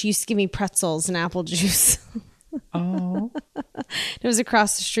 And she used to give me pretzels and apple juice. Oh. It was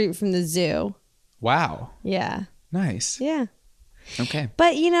across the street from the zoo. Wow. Yeah. Nice. Yeah. Okay.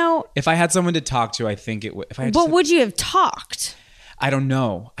 But If I had someone to talk to, I think it would. If I had but would you have talked? I don't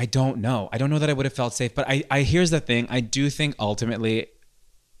know. I don't know that I would have felt safe. But I here's the thing. I do think ultimately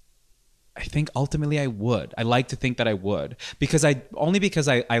I would. I like to think that I would because I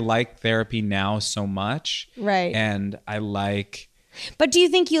like therapy now so much. Right. And I like But do you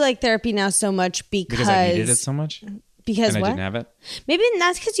think you like therapy now so much because I needed it so much. Because and what? I didn't have it. Maybe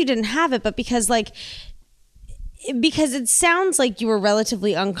that's because you didn't have it, but because it sounds like you were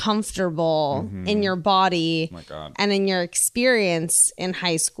relatively uncomfortable in your body Oh my God. and in your experience in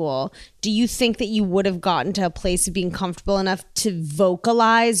high school. Do you think that you would have gotten to a place of being comfortable enough to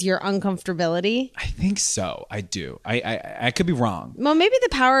vocalize your uncomfortability? I think so. I do. I could be wrong. Well, maybe the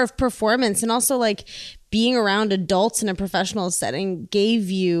power of performance and also like being around adults in a professional setting gave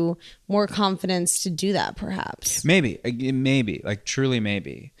you more confidence to do that, perhaps. Maybe, like truly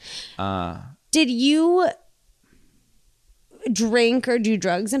maybe. Did you drink or do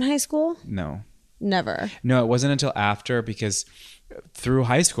drugs in high school? No. Never. No, it wasn't until after, because through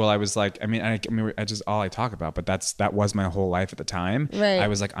high school I was like, I just all I talk about, but that was my whole life at the time. Right. I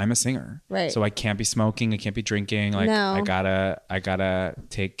was like, I'm a singer. Right. So I can't be smoking, I can't be drinking. Like No. I gotta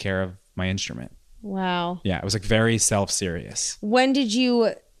take care of my instrument. Wow. Yeah, it was like very self-serious. When did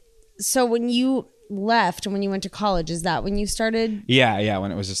you left and when you went to college? Is that when you started? Yeah.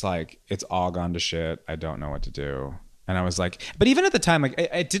 When it was just like, it's all gone to shit. I don't know what to do. And I was like, but even at the time, like,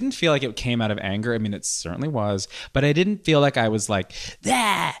 I didn't feel like it came out of anger. I mean, it certainly was, but I didn't feel like I was like,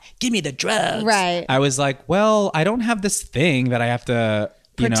 give me the drugs. Right. I was like, well, I don't have this thing that I have to,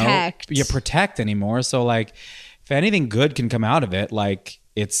 protect anymore. So like, if anything good can come out of it, like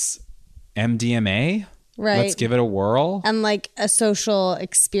it's MDMA. Right. Let's give it a whirl. And like a social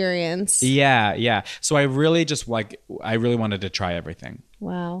experience. Yeah. So I really just I really wanted to try everything.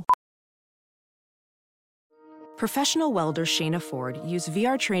 Wow. Professional welder Shayna Ford used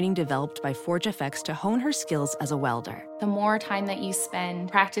VR training developed by ForgeFX to hone her skills as a welder. The more time that you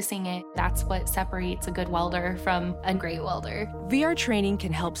spend practicing it, that's what separates a good welder from a great welder. VR training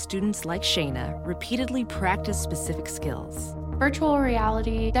can help students like Shayna repeatedly practice specific skills. Virtual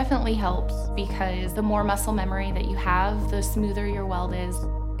reality definitely helps because the more muscle memory that you have, the smoother your weld is.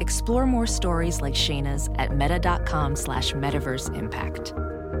 Explore more stories like Shayna's at meta.com/metaverseimpact.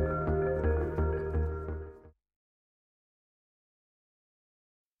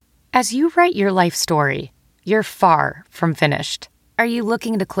 As you write your life story, you're far from finished. Are you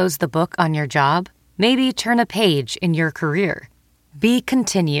looking to close the book on your job? Maybe turn a page in your career? Be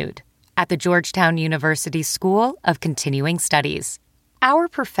continued at the Georgetown University School of Continuing Studies. Our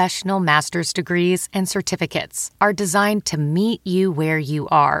professional master's degrees and certificates are designed to meet you where you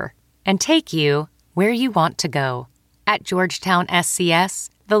are and take you where you want to go. At Georgetown SCS,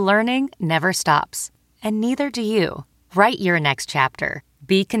 the learning never stops, and neither do you. Write your next chapter.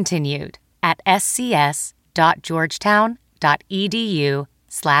 Be continued at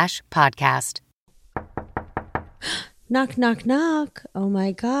scs.georgetown.edu/podcast. Knock, knock, knock. Oh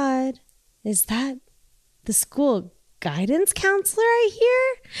my God. Is that the school guidance counselor I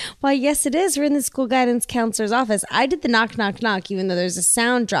hear? Why, yes, it is. We're in the school guidance counselor's office. I did the knock, knock, knock, even though there's a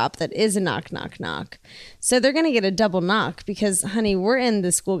sound drop that is a knock, knock, knock. So they're going to get a double knock because, honey, we're in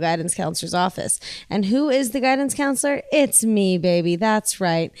the school guidance counselor's office. And who is the guidance counselor? It's me, baby. That's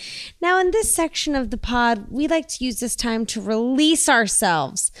right. Now, in this section of the pod, we like to use this time to release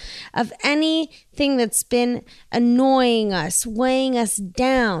ourselves of anything that's been annoying us, weighing us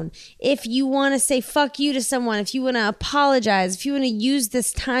down. If you want to say fuck you to someone, if you want to apologize, if you want to use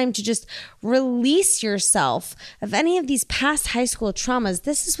this time to just release yourself of any of these past high school traumas,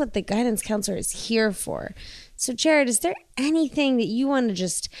 this is what the guidance counselor is here for. So Jared, is there anything that you want to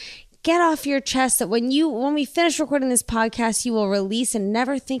just get off your chest that when we finish recording this podcast, you will release and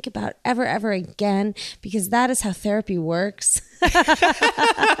never think about ever again? Because that is how therapy works.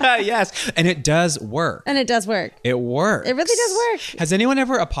 Yes. And it does work. And it does work. It works. It really does work. Has anyone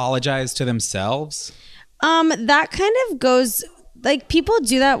ever apologized to themselves? That kind of goes, like, people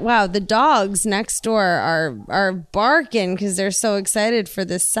do that. Wow, the dogs next door are barking because they're so excited for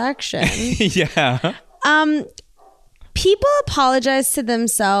this section. Yeah. People apologize to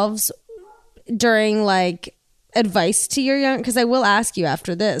themselves during like advice to your young, because I will ask you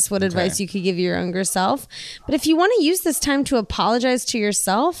after this what advice you could give your younger self. But if you want to use this time to apologize to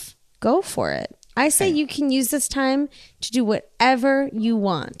yourself, go for it. I say you can use this time to do whatever you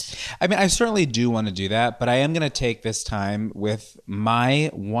want. I mean, I certainly do want to do that, but I am going to take this time with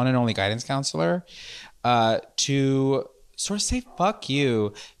my one and only guidance counselor to sort of say fuck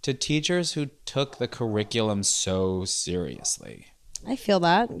you to teachers who took the curriculum so seriously. I feel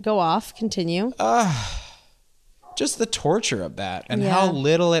that. Go off. Continue. Just the torture of that and how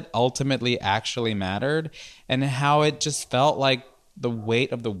little it ultimately actually mattered and how it just felt like the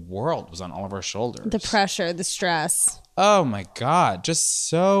weight of the world was on all of our shoulders. The pressure, the stress. Oh my God, just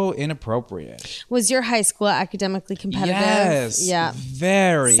so inappropriate. Was your high school academically competitive? Yes. Yeah.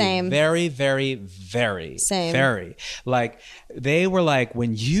 Very. Same. Very, very, very. Same. Very. Like, they were like,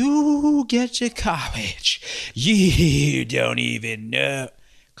 when you get to college, you don't even know.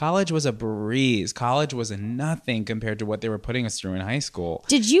 College was a breeze. College was a nothing compared to what they were putting us through in high school.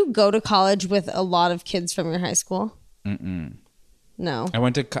 Did you go to college with a lot of kids from your high school? Mm-mm. No. I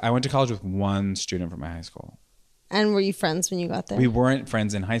went to college with one student from my high school. And were you friends when you got there? We weren't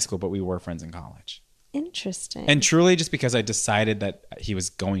friends in high school, but we were friends in college. Interesting. And truly just because I decided that he was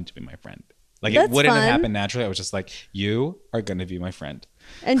going to be my friend. Like, That's it wouldn't fun. have happened naturally. I was just like, you are going to be my friend.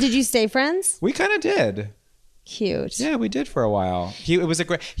 And did you stay friends? We kind of did. Cute. Yeah, we did for a while. He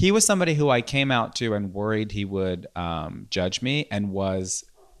was somebody who I came out to and worried he would judge me, and was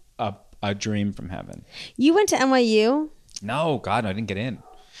a dream from heaven. You went to NYU? No, God, no, I didn't get in.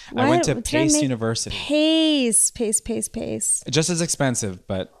 What? I went to Pace University. Pace. Just as expensive,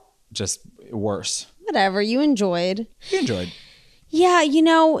 but just worse. Whatever. You enjoyed. You enjoyed. Yeah,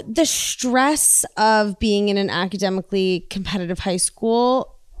 the stress of being in an academically competitive high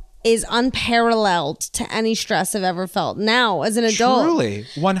school is unparalleled to any stress I've ever felt now as an adult. Truly,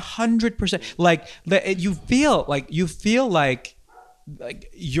 100%. Like you feel like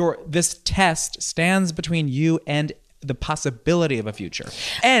this test stands between you and the possibility of a future.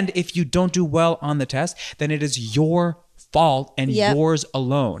 And if you don't do well on the test, then it is your fault and yours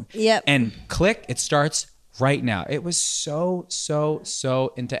alone. Yep. And click, it starts right now. It was so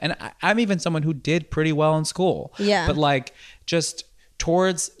intense. And I'm even someone who did pretty well in school. Yeah. But like just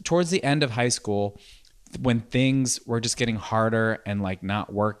towards the end of high school, when things were just getting harder and like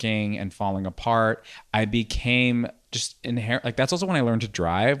not working and falling apart, I became just inherent. Like that's also when I learned to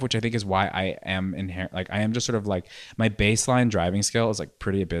drive, which I think is why I am inherent. Like I am just sort of like my baseline driving skill is like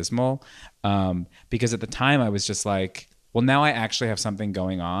pretty abysmal. Because at the time I was just like, well, now I actually have something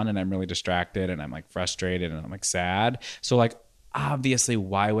going on and I'm really distracted and I'm like frustrated and I'm like sad. So like, obviously,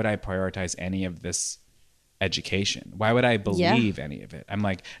 why would I prioritize any of this education? Why would I believe any of it? I'm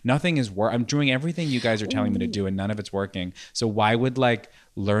like, nothing is I'm doing everything you guys are telling me to do and none of it's working. So why would like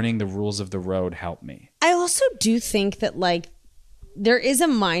learning the rules of the road help me? I also do think that like there is a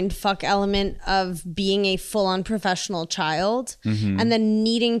mind fuck element of being a full-on professional child and then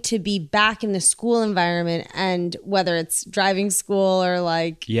needing to be back in the school environment, and whether it's driving school or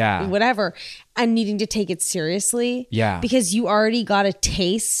like whatever, and needing to take it seriously. Yeah. Because you already got a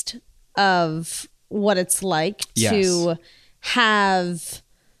taste of what it's like to have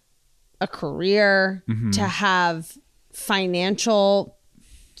a career, to have financial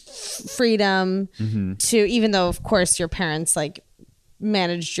freedom, to, even though of course your parents like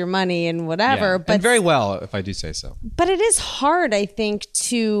managed your money and whatever, but and very well, if I do say so. But it is hard, I think,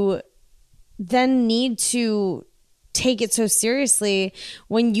 to then need to take it so seriously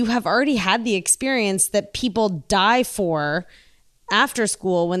when you have already had the experience that people die for after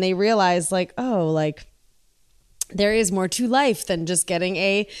school, when they realize like, oh, like there is more to life than just getting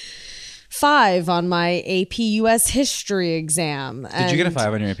a 5 on my AP US history exam. Did you get a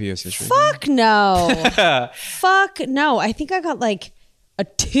 5 on your AP US history? Fuck no. Fuck no. I think I got like a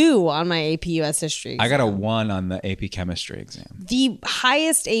 2 on my AP US history exam. I got a 1 on the AP chemistry exam. The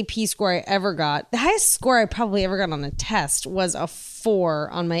highest AP score I ever got, the highest score I probably ever got on a test was a 4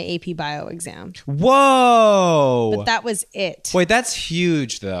 on my AP bio exam. Whoa. But that was it. Wait, that's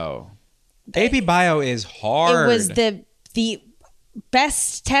huge though. AP bio is hard. It was the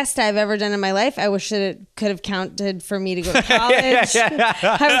best test I've ever done in my life. I wish that it could have counted for me to go to college.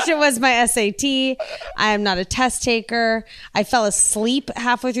 I wish it was my SAT. I am not a test taker. I fell asleep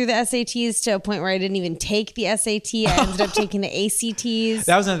halfway through the SATs to a point where I didn't even take the SAT. I ended up taking the ACTs.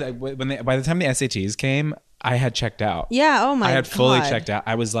 That was by the time the SATs came, I had checked out. Yeah. Oh my God. I had fully checked out.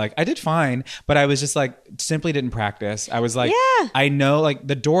 I was like, I did fine, but I was just like, simply didn't practice. I was like, I know like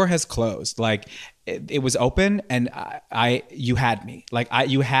the door has closed. Like it was open and you had me. Like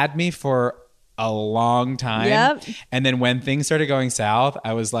you had me for a long time. Yep. And then when things started going south,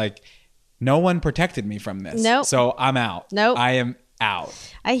 I was like, no one protected me from this. Nope. So I'm out. Nope. I am out.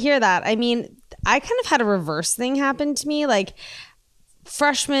 I hear that. I mean, I kind of had a reverse thing happen to me. Like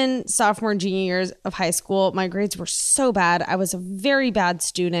freshman, sophomore, junior years of high school, my grades were so bad. I was a very bad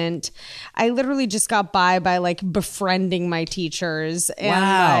student. I literally just got by like befriending my teachers.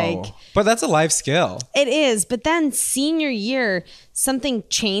 And like, but that's a life skill. It is. But then senior year, something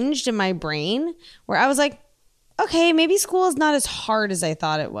changed in my brain where I was like, okay, maybe school is not as hard as I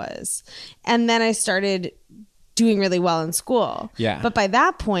thought it was. And then I started doing really well in school. Yeah. But by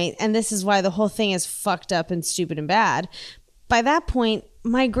that point, and this is why the whole thing is fucked up and stupid and bad, by that point,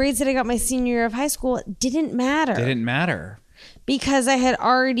 my grades that I got my senior year of high school didn't matter. Because I had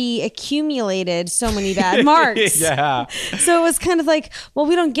already accumulated so many bad marks. Yeah. So it was kind of like, well,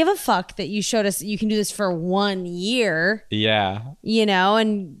 we don't give a fuck that you showed us that you can do this for 1 year. Yeah. You know,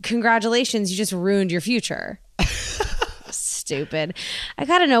 and congratulations, you just ruined your future. Stupid. I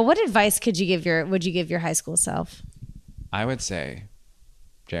gotta know, what advice would you give your high school self? I would say,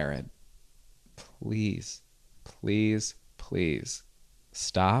 Jared, please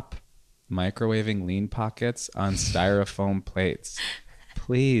stop microwaving lean pockets on styrofoam plates.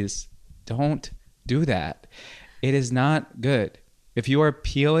 Please don't do that. It is not good. If you are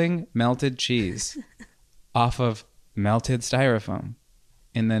peeling melted cheese off of melted styrofoam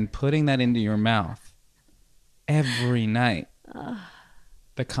and then putting that into your mouth every night,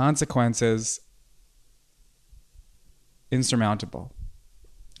 the consequences insurmountable.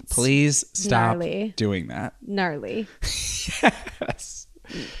 Please stop doing that. Gnarly. Yes.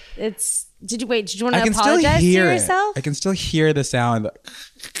 Did you want to apologize to yourself? I can still hear the sound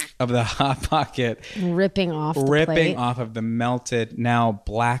of the Hot Pocket ripping off the plate. off of the melted, now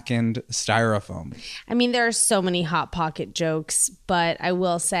blackened styrofoam. I mean, there are so many Hot Pocket jokes, but I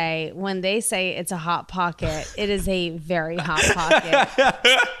will say when they say it's a Hot Pocket, it is a very Hot Pocket.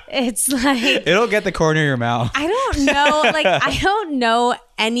 It's like... It'll get the corner of your mouth. I don't know. Like, I don't know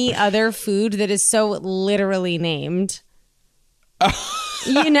any other food that is so literally named.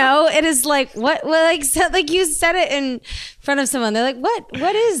 You know, it is like, what? Well, like you said it in front of someone. They're like,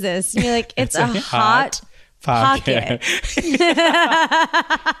 what is this? And you're like, it's a hot pocket.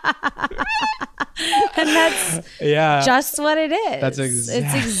 And that's just what it is.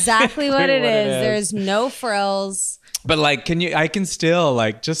 It's exactly what it is. There's no frills. But like, I can still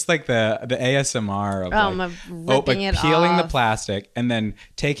like, just like the ASMR of like, ripping it peeling off. the plastic and then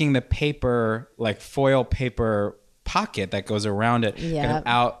taking the paper, like foil paper pocket that goes around it, kind of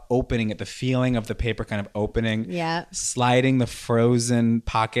out, opening it, the feeling of the paper kind of opening, sliding the frozen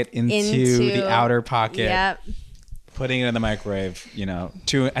pocket into the outer pocket, putting it in the microwave, you know,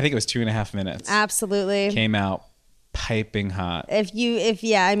 I think it was 2.5 minutes. Absolutely. Came out piping hot. I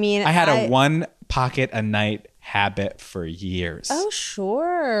mean, I had a 1 pocket a night habit for years. Oh,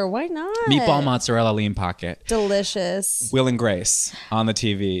 sure. Why not? Meatball mozzarella lean pocket. Delicious. Will and Grace on the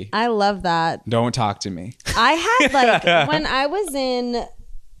TV. I love that. Don't talk to me. I had like, when I was in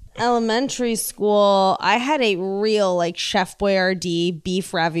elementary school, I had a real like Chef Boyardee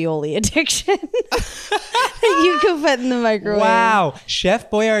beef ravioli addiction. You could put in the microwave. Wow. Chef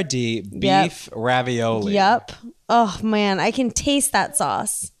Boyardee beef ravioli. Yep. Oh man, I can taste that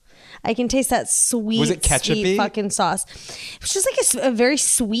sauce. I can taste that sweet, was it ketchup-y? Sweet fucking sauce. It was just like a very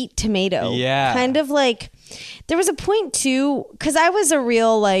sweet tomato. Yeah. Kind of like, there was a point too, because I was a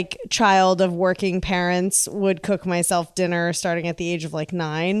real like child of working parents, would cook myself dinner starting at the age of like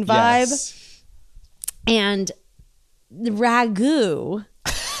 9 vibe. Yes. And the ragu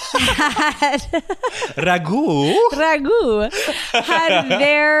had ragu had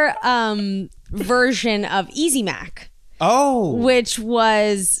their version of Easy Mac. Oh. Which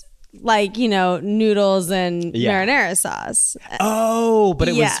was like, you know, noodles and marinara sauce. Oh, but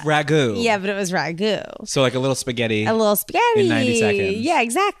it was ragu. Yeah, but it was ragu. So like a little spaghetti. A little spaghetti. In 90 seconds. Yeah,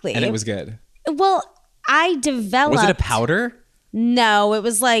 exactly. And it was good. Well, I developed... Was it a powder? No, it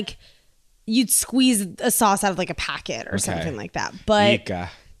was like you'd squeeze a sauce out of like a packet or something like that.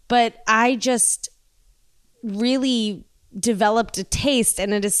 But I just really developed a taste,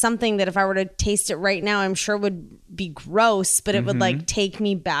 and it is something that if I were to taste it right now, I'm sure would be gross, but it would like take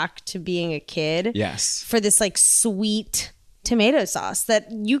me back to being a kid. Yes. For this like sweet tomato sauce that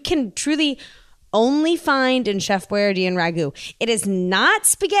you can truly only find in Chef Boyardee and ragu. It is not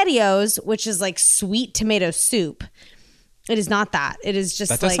SpaghettiOs, which is like sweet tomato soup. It is not that. It is just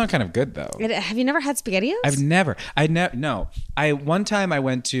that does sound kind of good though. Have you never had SpaghettiOs? I've never. No. One time I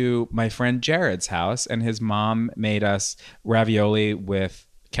went to my friend Jared's house and his mom made us ravioli with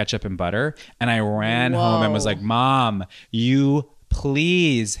ketchup and butter, and I ran home and was like, "Mom, you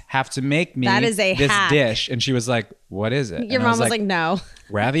please have to make me this hack. dish." And she was like, "What is it?" Your mom was like, "No."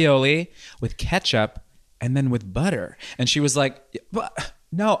 Ravioli with ketchup and then with butter. And she was like,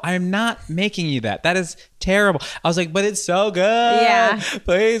 "No, I'm not making you that. That is terrible." I was like, "But it's so good. Yeah.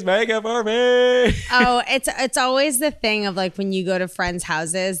 Please make it for me." Oh, it's always the thing of like when you go to friends'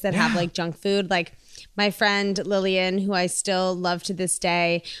 houses that have like junk food. Like my friend Lillian, who I still love to this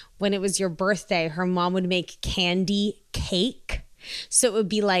day, when it was your birthday, her mom would make candy cake. So it would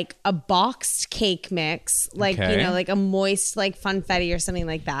be like a boxed cake mix, like, you know, like a moist like funfetti or something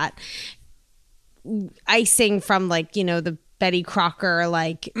like that. Icing from like, you know, the Betty Crocker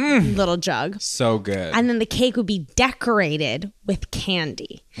like little jug. So good. And then the cake would be decorated with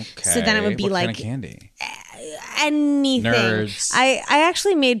candy. Okay. So then it would be what like kind of candy? Anything. Nerds. I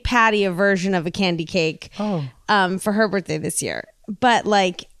actually made Patty a version of a candy cake for her birthday this year. But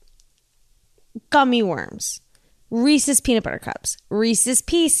like gummy worms, Reese's peanut butter cups, Reese's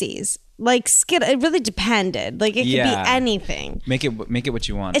Pieces, like Skittle. It really depended. Like it could be anything. Make it what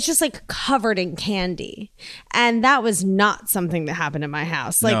you want. It's just like covered in candy, and that was not something that happened in my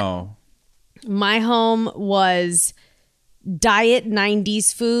house. Like no. My home was diet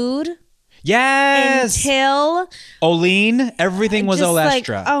 90s food. Yes. Until Olean, everything was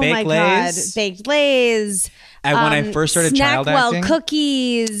Olestra. Like, oh Baked my Lays. God. Baked Lays. And when I first started child acting.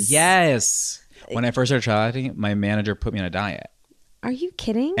 Cookies. Yes. When I first started child acting, my manager put me on a diet. Are you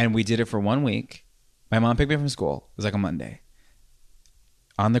kidding? And we did it for 1 week. My mom picked me up from school. It was like a Monday.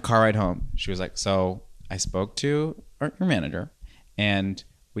 On the car ride home, she was like, "So I spoke to your manager and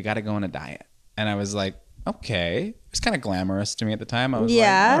we got to go on a diet." And I was like, okay. It's kind of glamorous to me at the time. I was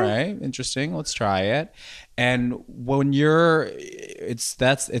Yeah. like, all right, interesting. Let's try it. And when it's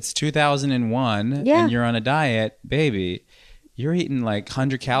 2001 Yeah. and you're on a diet, baby, you're eating like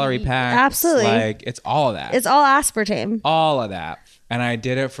 100-calorie packs. Absolutely. Like it's all of that. It's all aspartame. All of that. And I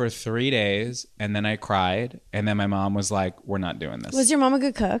did it for 3 days and then I cried. And then my mom was like, we're not doing this. Was your mom a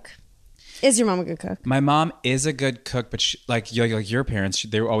good cook? Is your mom a good cook? My mom is a good cook, but she, like your parents,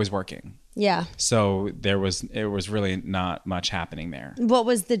 they were always working. Yeah. So it was really not much happening there. What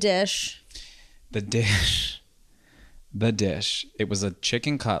was the dish? The dish. It was a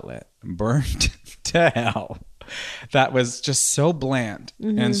chicken cutlet burned to hell. That was just so bland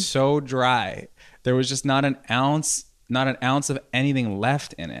and so dry. There was just not an ounce of anything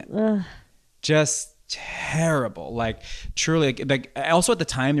left in it. Ugh. Just terrible. Like truly, like also at the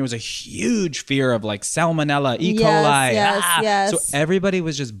time there was a huge fear of like salmonella, E. coli. Yes. So everybody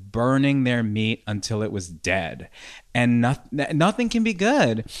was just burning their meat until it was dead, and nothing can be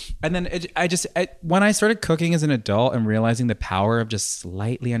good. And then when I started cooking as an adult and realizing the power of just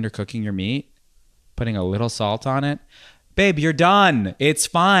slightly undercooking your meat, putting a little salt on it. Babe, you're done. It's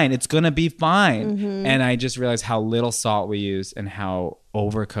fine. It's going to be fine. And I just realized how little salt we used and how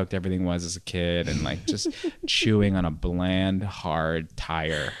overcooked everything was as a kid and like just chewing on a bland, hard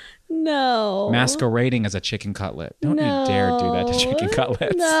tire. No. Masquerading as a chicken cutlet. Don't you dare do that to chicken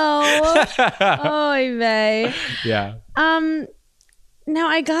cutlets. No. Oy vey. Yeah. Now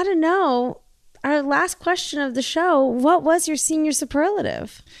I got to know, our last question of the show, what was your senior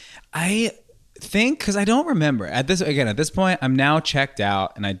superlative? I think, because I don't remember at this point, I'm now checked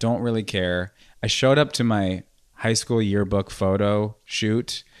out and I don't really care. I showed up to my high school yearbook photo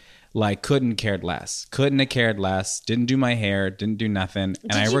shoot, like couldn't have cared less, didn't do my hair, didn't do nothing.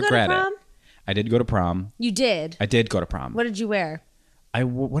 And I regret it. I did go to prom. You did? I did go to prom. What did you wear?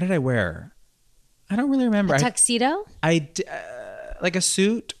 What did I wear? I don't really remember. A tuxedo? Like a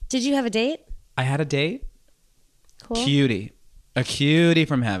suit. Did you have a date? I had a date. Cool. Cutie. A cutie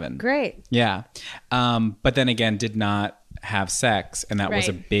from heaven. Great. Yeah. But then again, did not have sex. And that was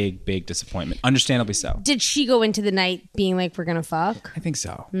a big, big disappointment. Understandably so. Did she go into the night being like, we're going to fuck? I think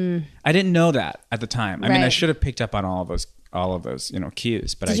so. I didn't know that at the time. I mean, I Right. should have picked up on all of those,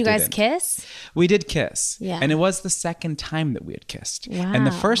 cues, but I Did you didn't. guys kiss? We did kiss. Yeah. And it was the second time that we had kissed. Wow. And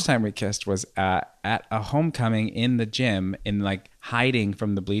the first time we kissed was at a homecoming in the gym, in like hiding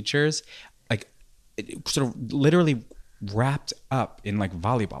from the bleachers, like it sort of literally wrapped up in like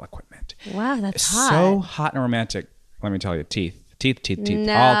volleyball equipment. Wow, that's hot. So hot and romantic. Let me tell you, teeth,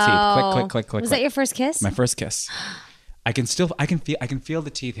 No. all teeth. Click. Was that your first kiss? My first kiss. I can feel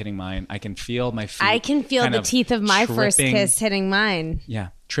the teeth hitting mine. I can feel my feet. I can feel kind the teeth of my first tripping. kiss hitting mine. Yeah,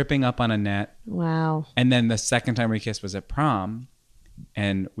 tripping up on a net. Wow. And then the second time we kissed was at prom,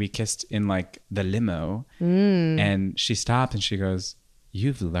 and we kissed in like the limo. And she stopped and she goes,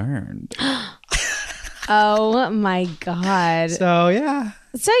 "You've learned." Oh my God. So yeah,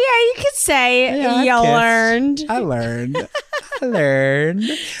 you could say you learned. I learned.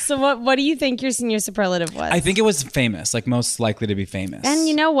 So what do you think your senior superlative was? I think it was famous, like most likely to be famous. And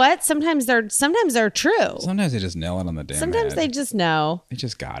you know what? Sometimes they're true. Sometimes they just nail it on the damn Sometimes head. they just know. They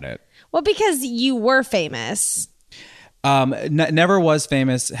just got it. Well, because you were famous. Never was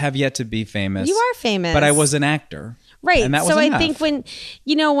famous, have yet to be famous. You are famous. But I was an actor. Right. And that so was enough. I think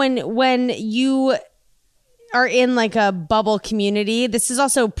when you are in like a bubble community, this is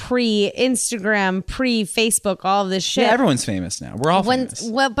also pre-Instagram, pre-Facebook, all of this shit. Yeah, everyone's famous now. We're all famous.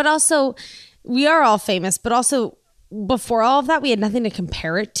 Well, but also we are all famous, but also before all of that, we had nothing to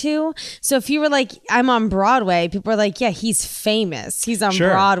compare it to. So if you were like, I'm on Broadway, people were like, yeah, he's famous. He's on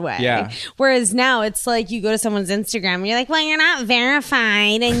Broadway. Yeah. Whereas now it's like you go to someone's Instagram and you're like, well, you're not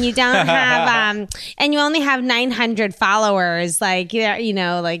verified and you don't have, and you only have 900 followers. Like,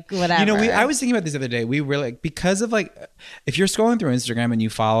 like whatever. I was thinking about this the other day. We really, because of like, if you're scrolling through Instagram and you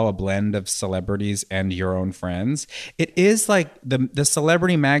follow a blend of celebrities and your own friends, it is like the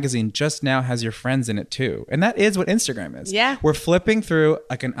celebrity magazine just now has your friends in it too. And that is what Instagram is. Yeah. We're flipping through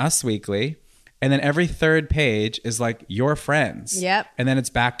like an Us Weekly, and then every third page is like your friends. Yep. And then it's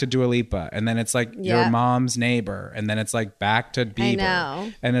back to Dua Lipa, and then it's like your mom's neighbor, and then it's like back to Bieber. I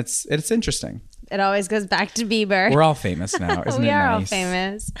know. And it's interesting. It always goes back to Bieber. We're all famous now, isn't it nice? We are all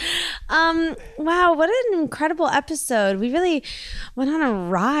famous. Wow, what an incredible episode. We really went on a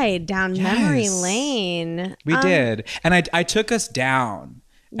ride down memory lane. We did. And I took us down.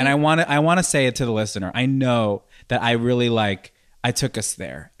 And I want to say it to the listener. I know that I really I took us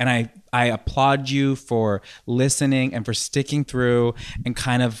there. And I applaud you for listening and for sticking through and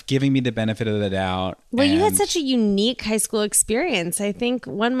kind of giving me the benefit of the doubt. Well, you had such a unique high school experience. I think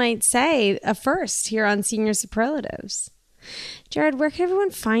one might say a first here on Senior Superlatives. Jared, where can everyone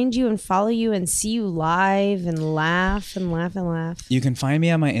find you and follow you and see you live and laugh and laugh and laugh? You can find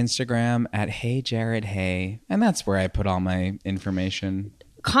me on my Instagram at HeyJaredHey, and that's where I put all my information.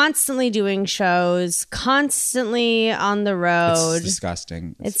 Constantly doing shows, constantly on the road. It's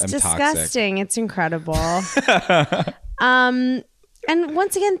disgusting. I'm disgusting. Toxic. It's incredible. And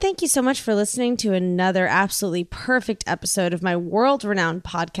once again, thank you so much for listening to another absolutely perfect episode of my world-renowned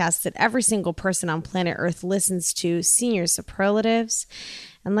podcast that every single person on planet Earth listens to, Senior Superlatives.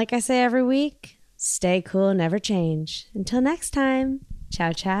 And like I say every week, stay cool, never change. Until next time,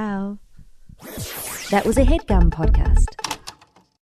 ciao, ciao. That was a HeadGum podcast.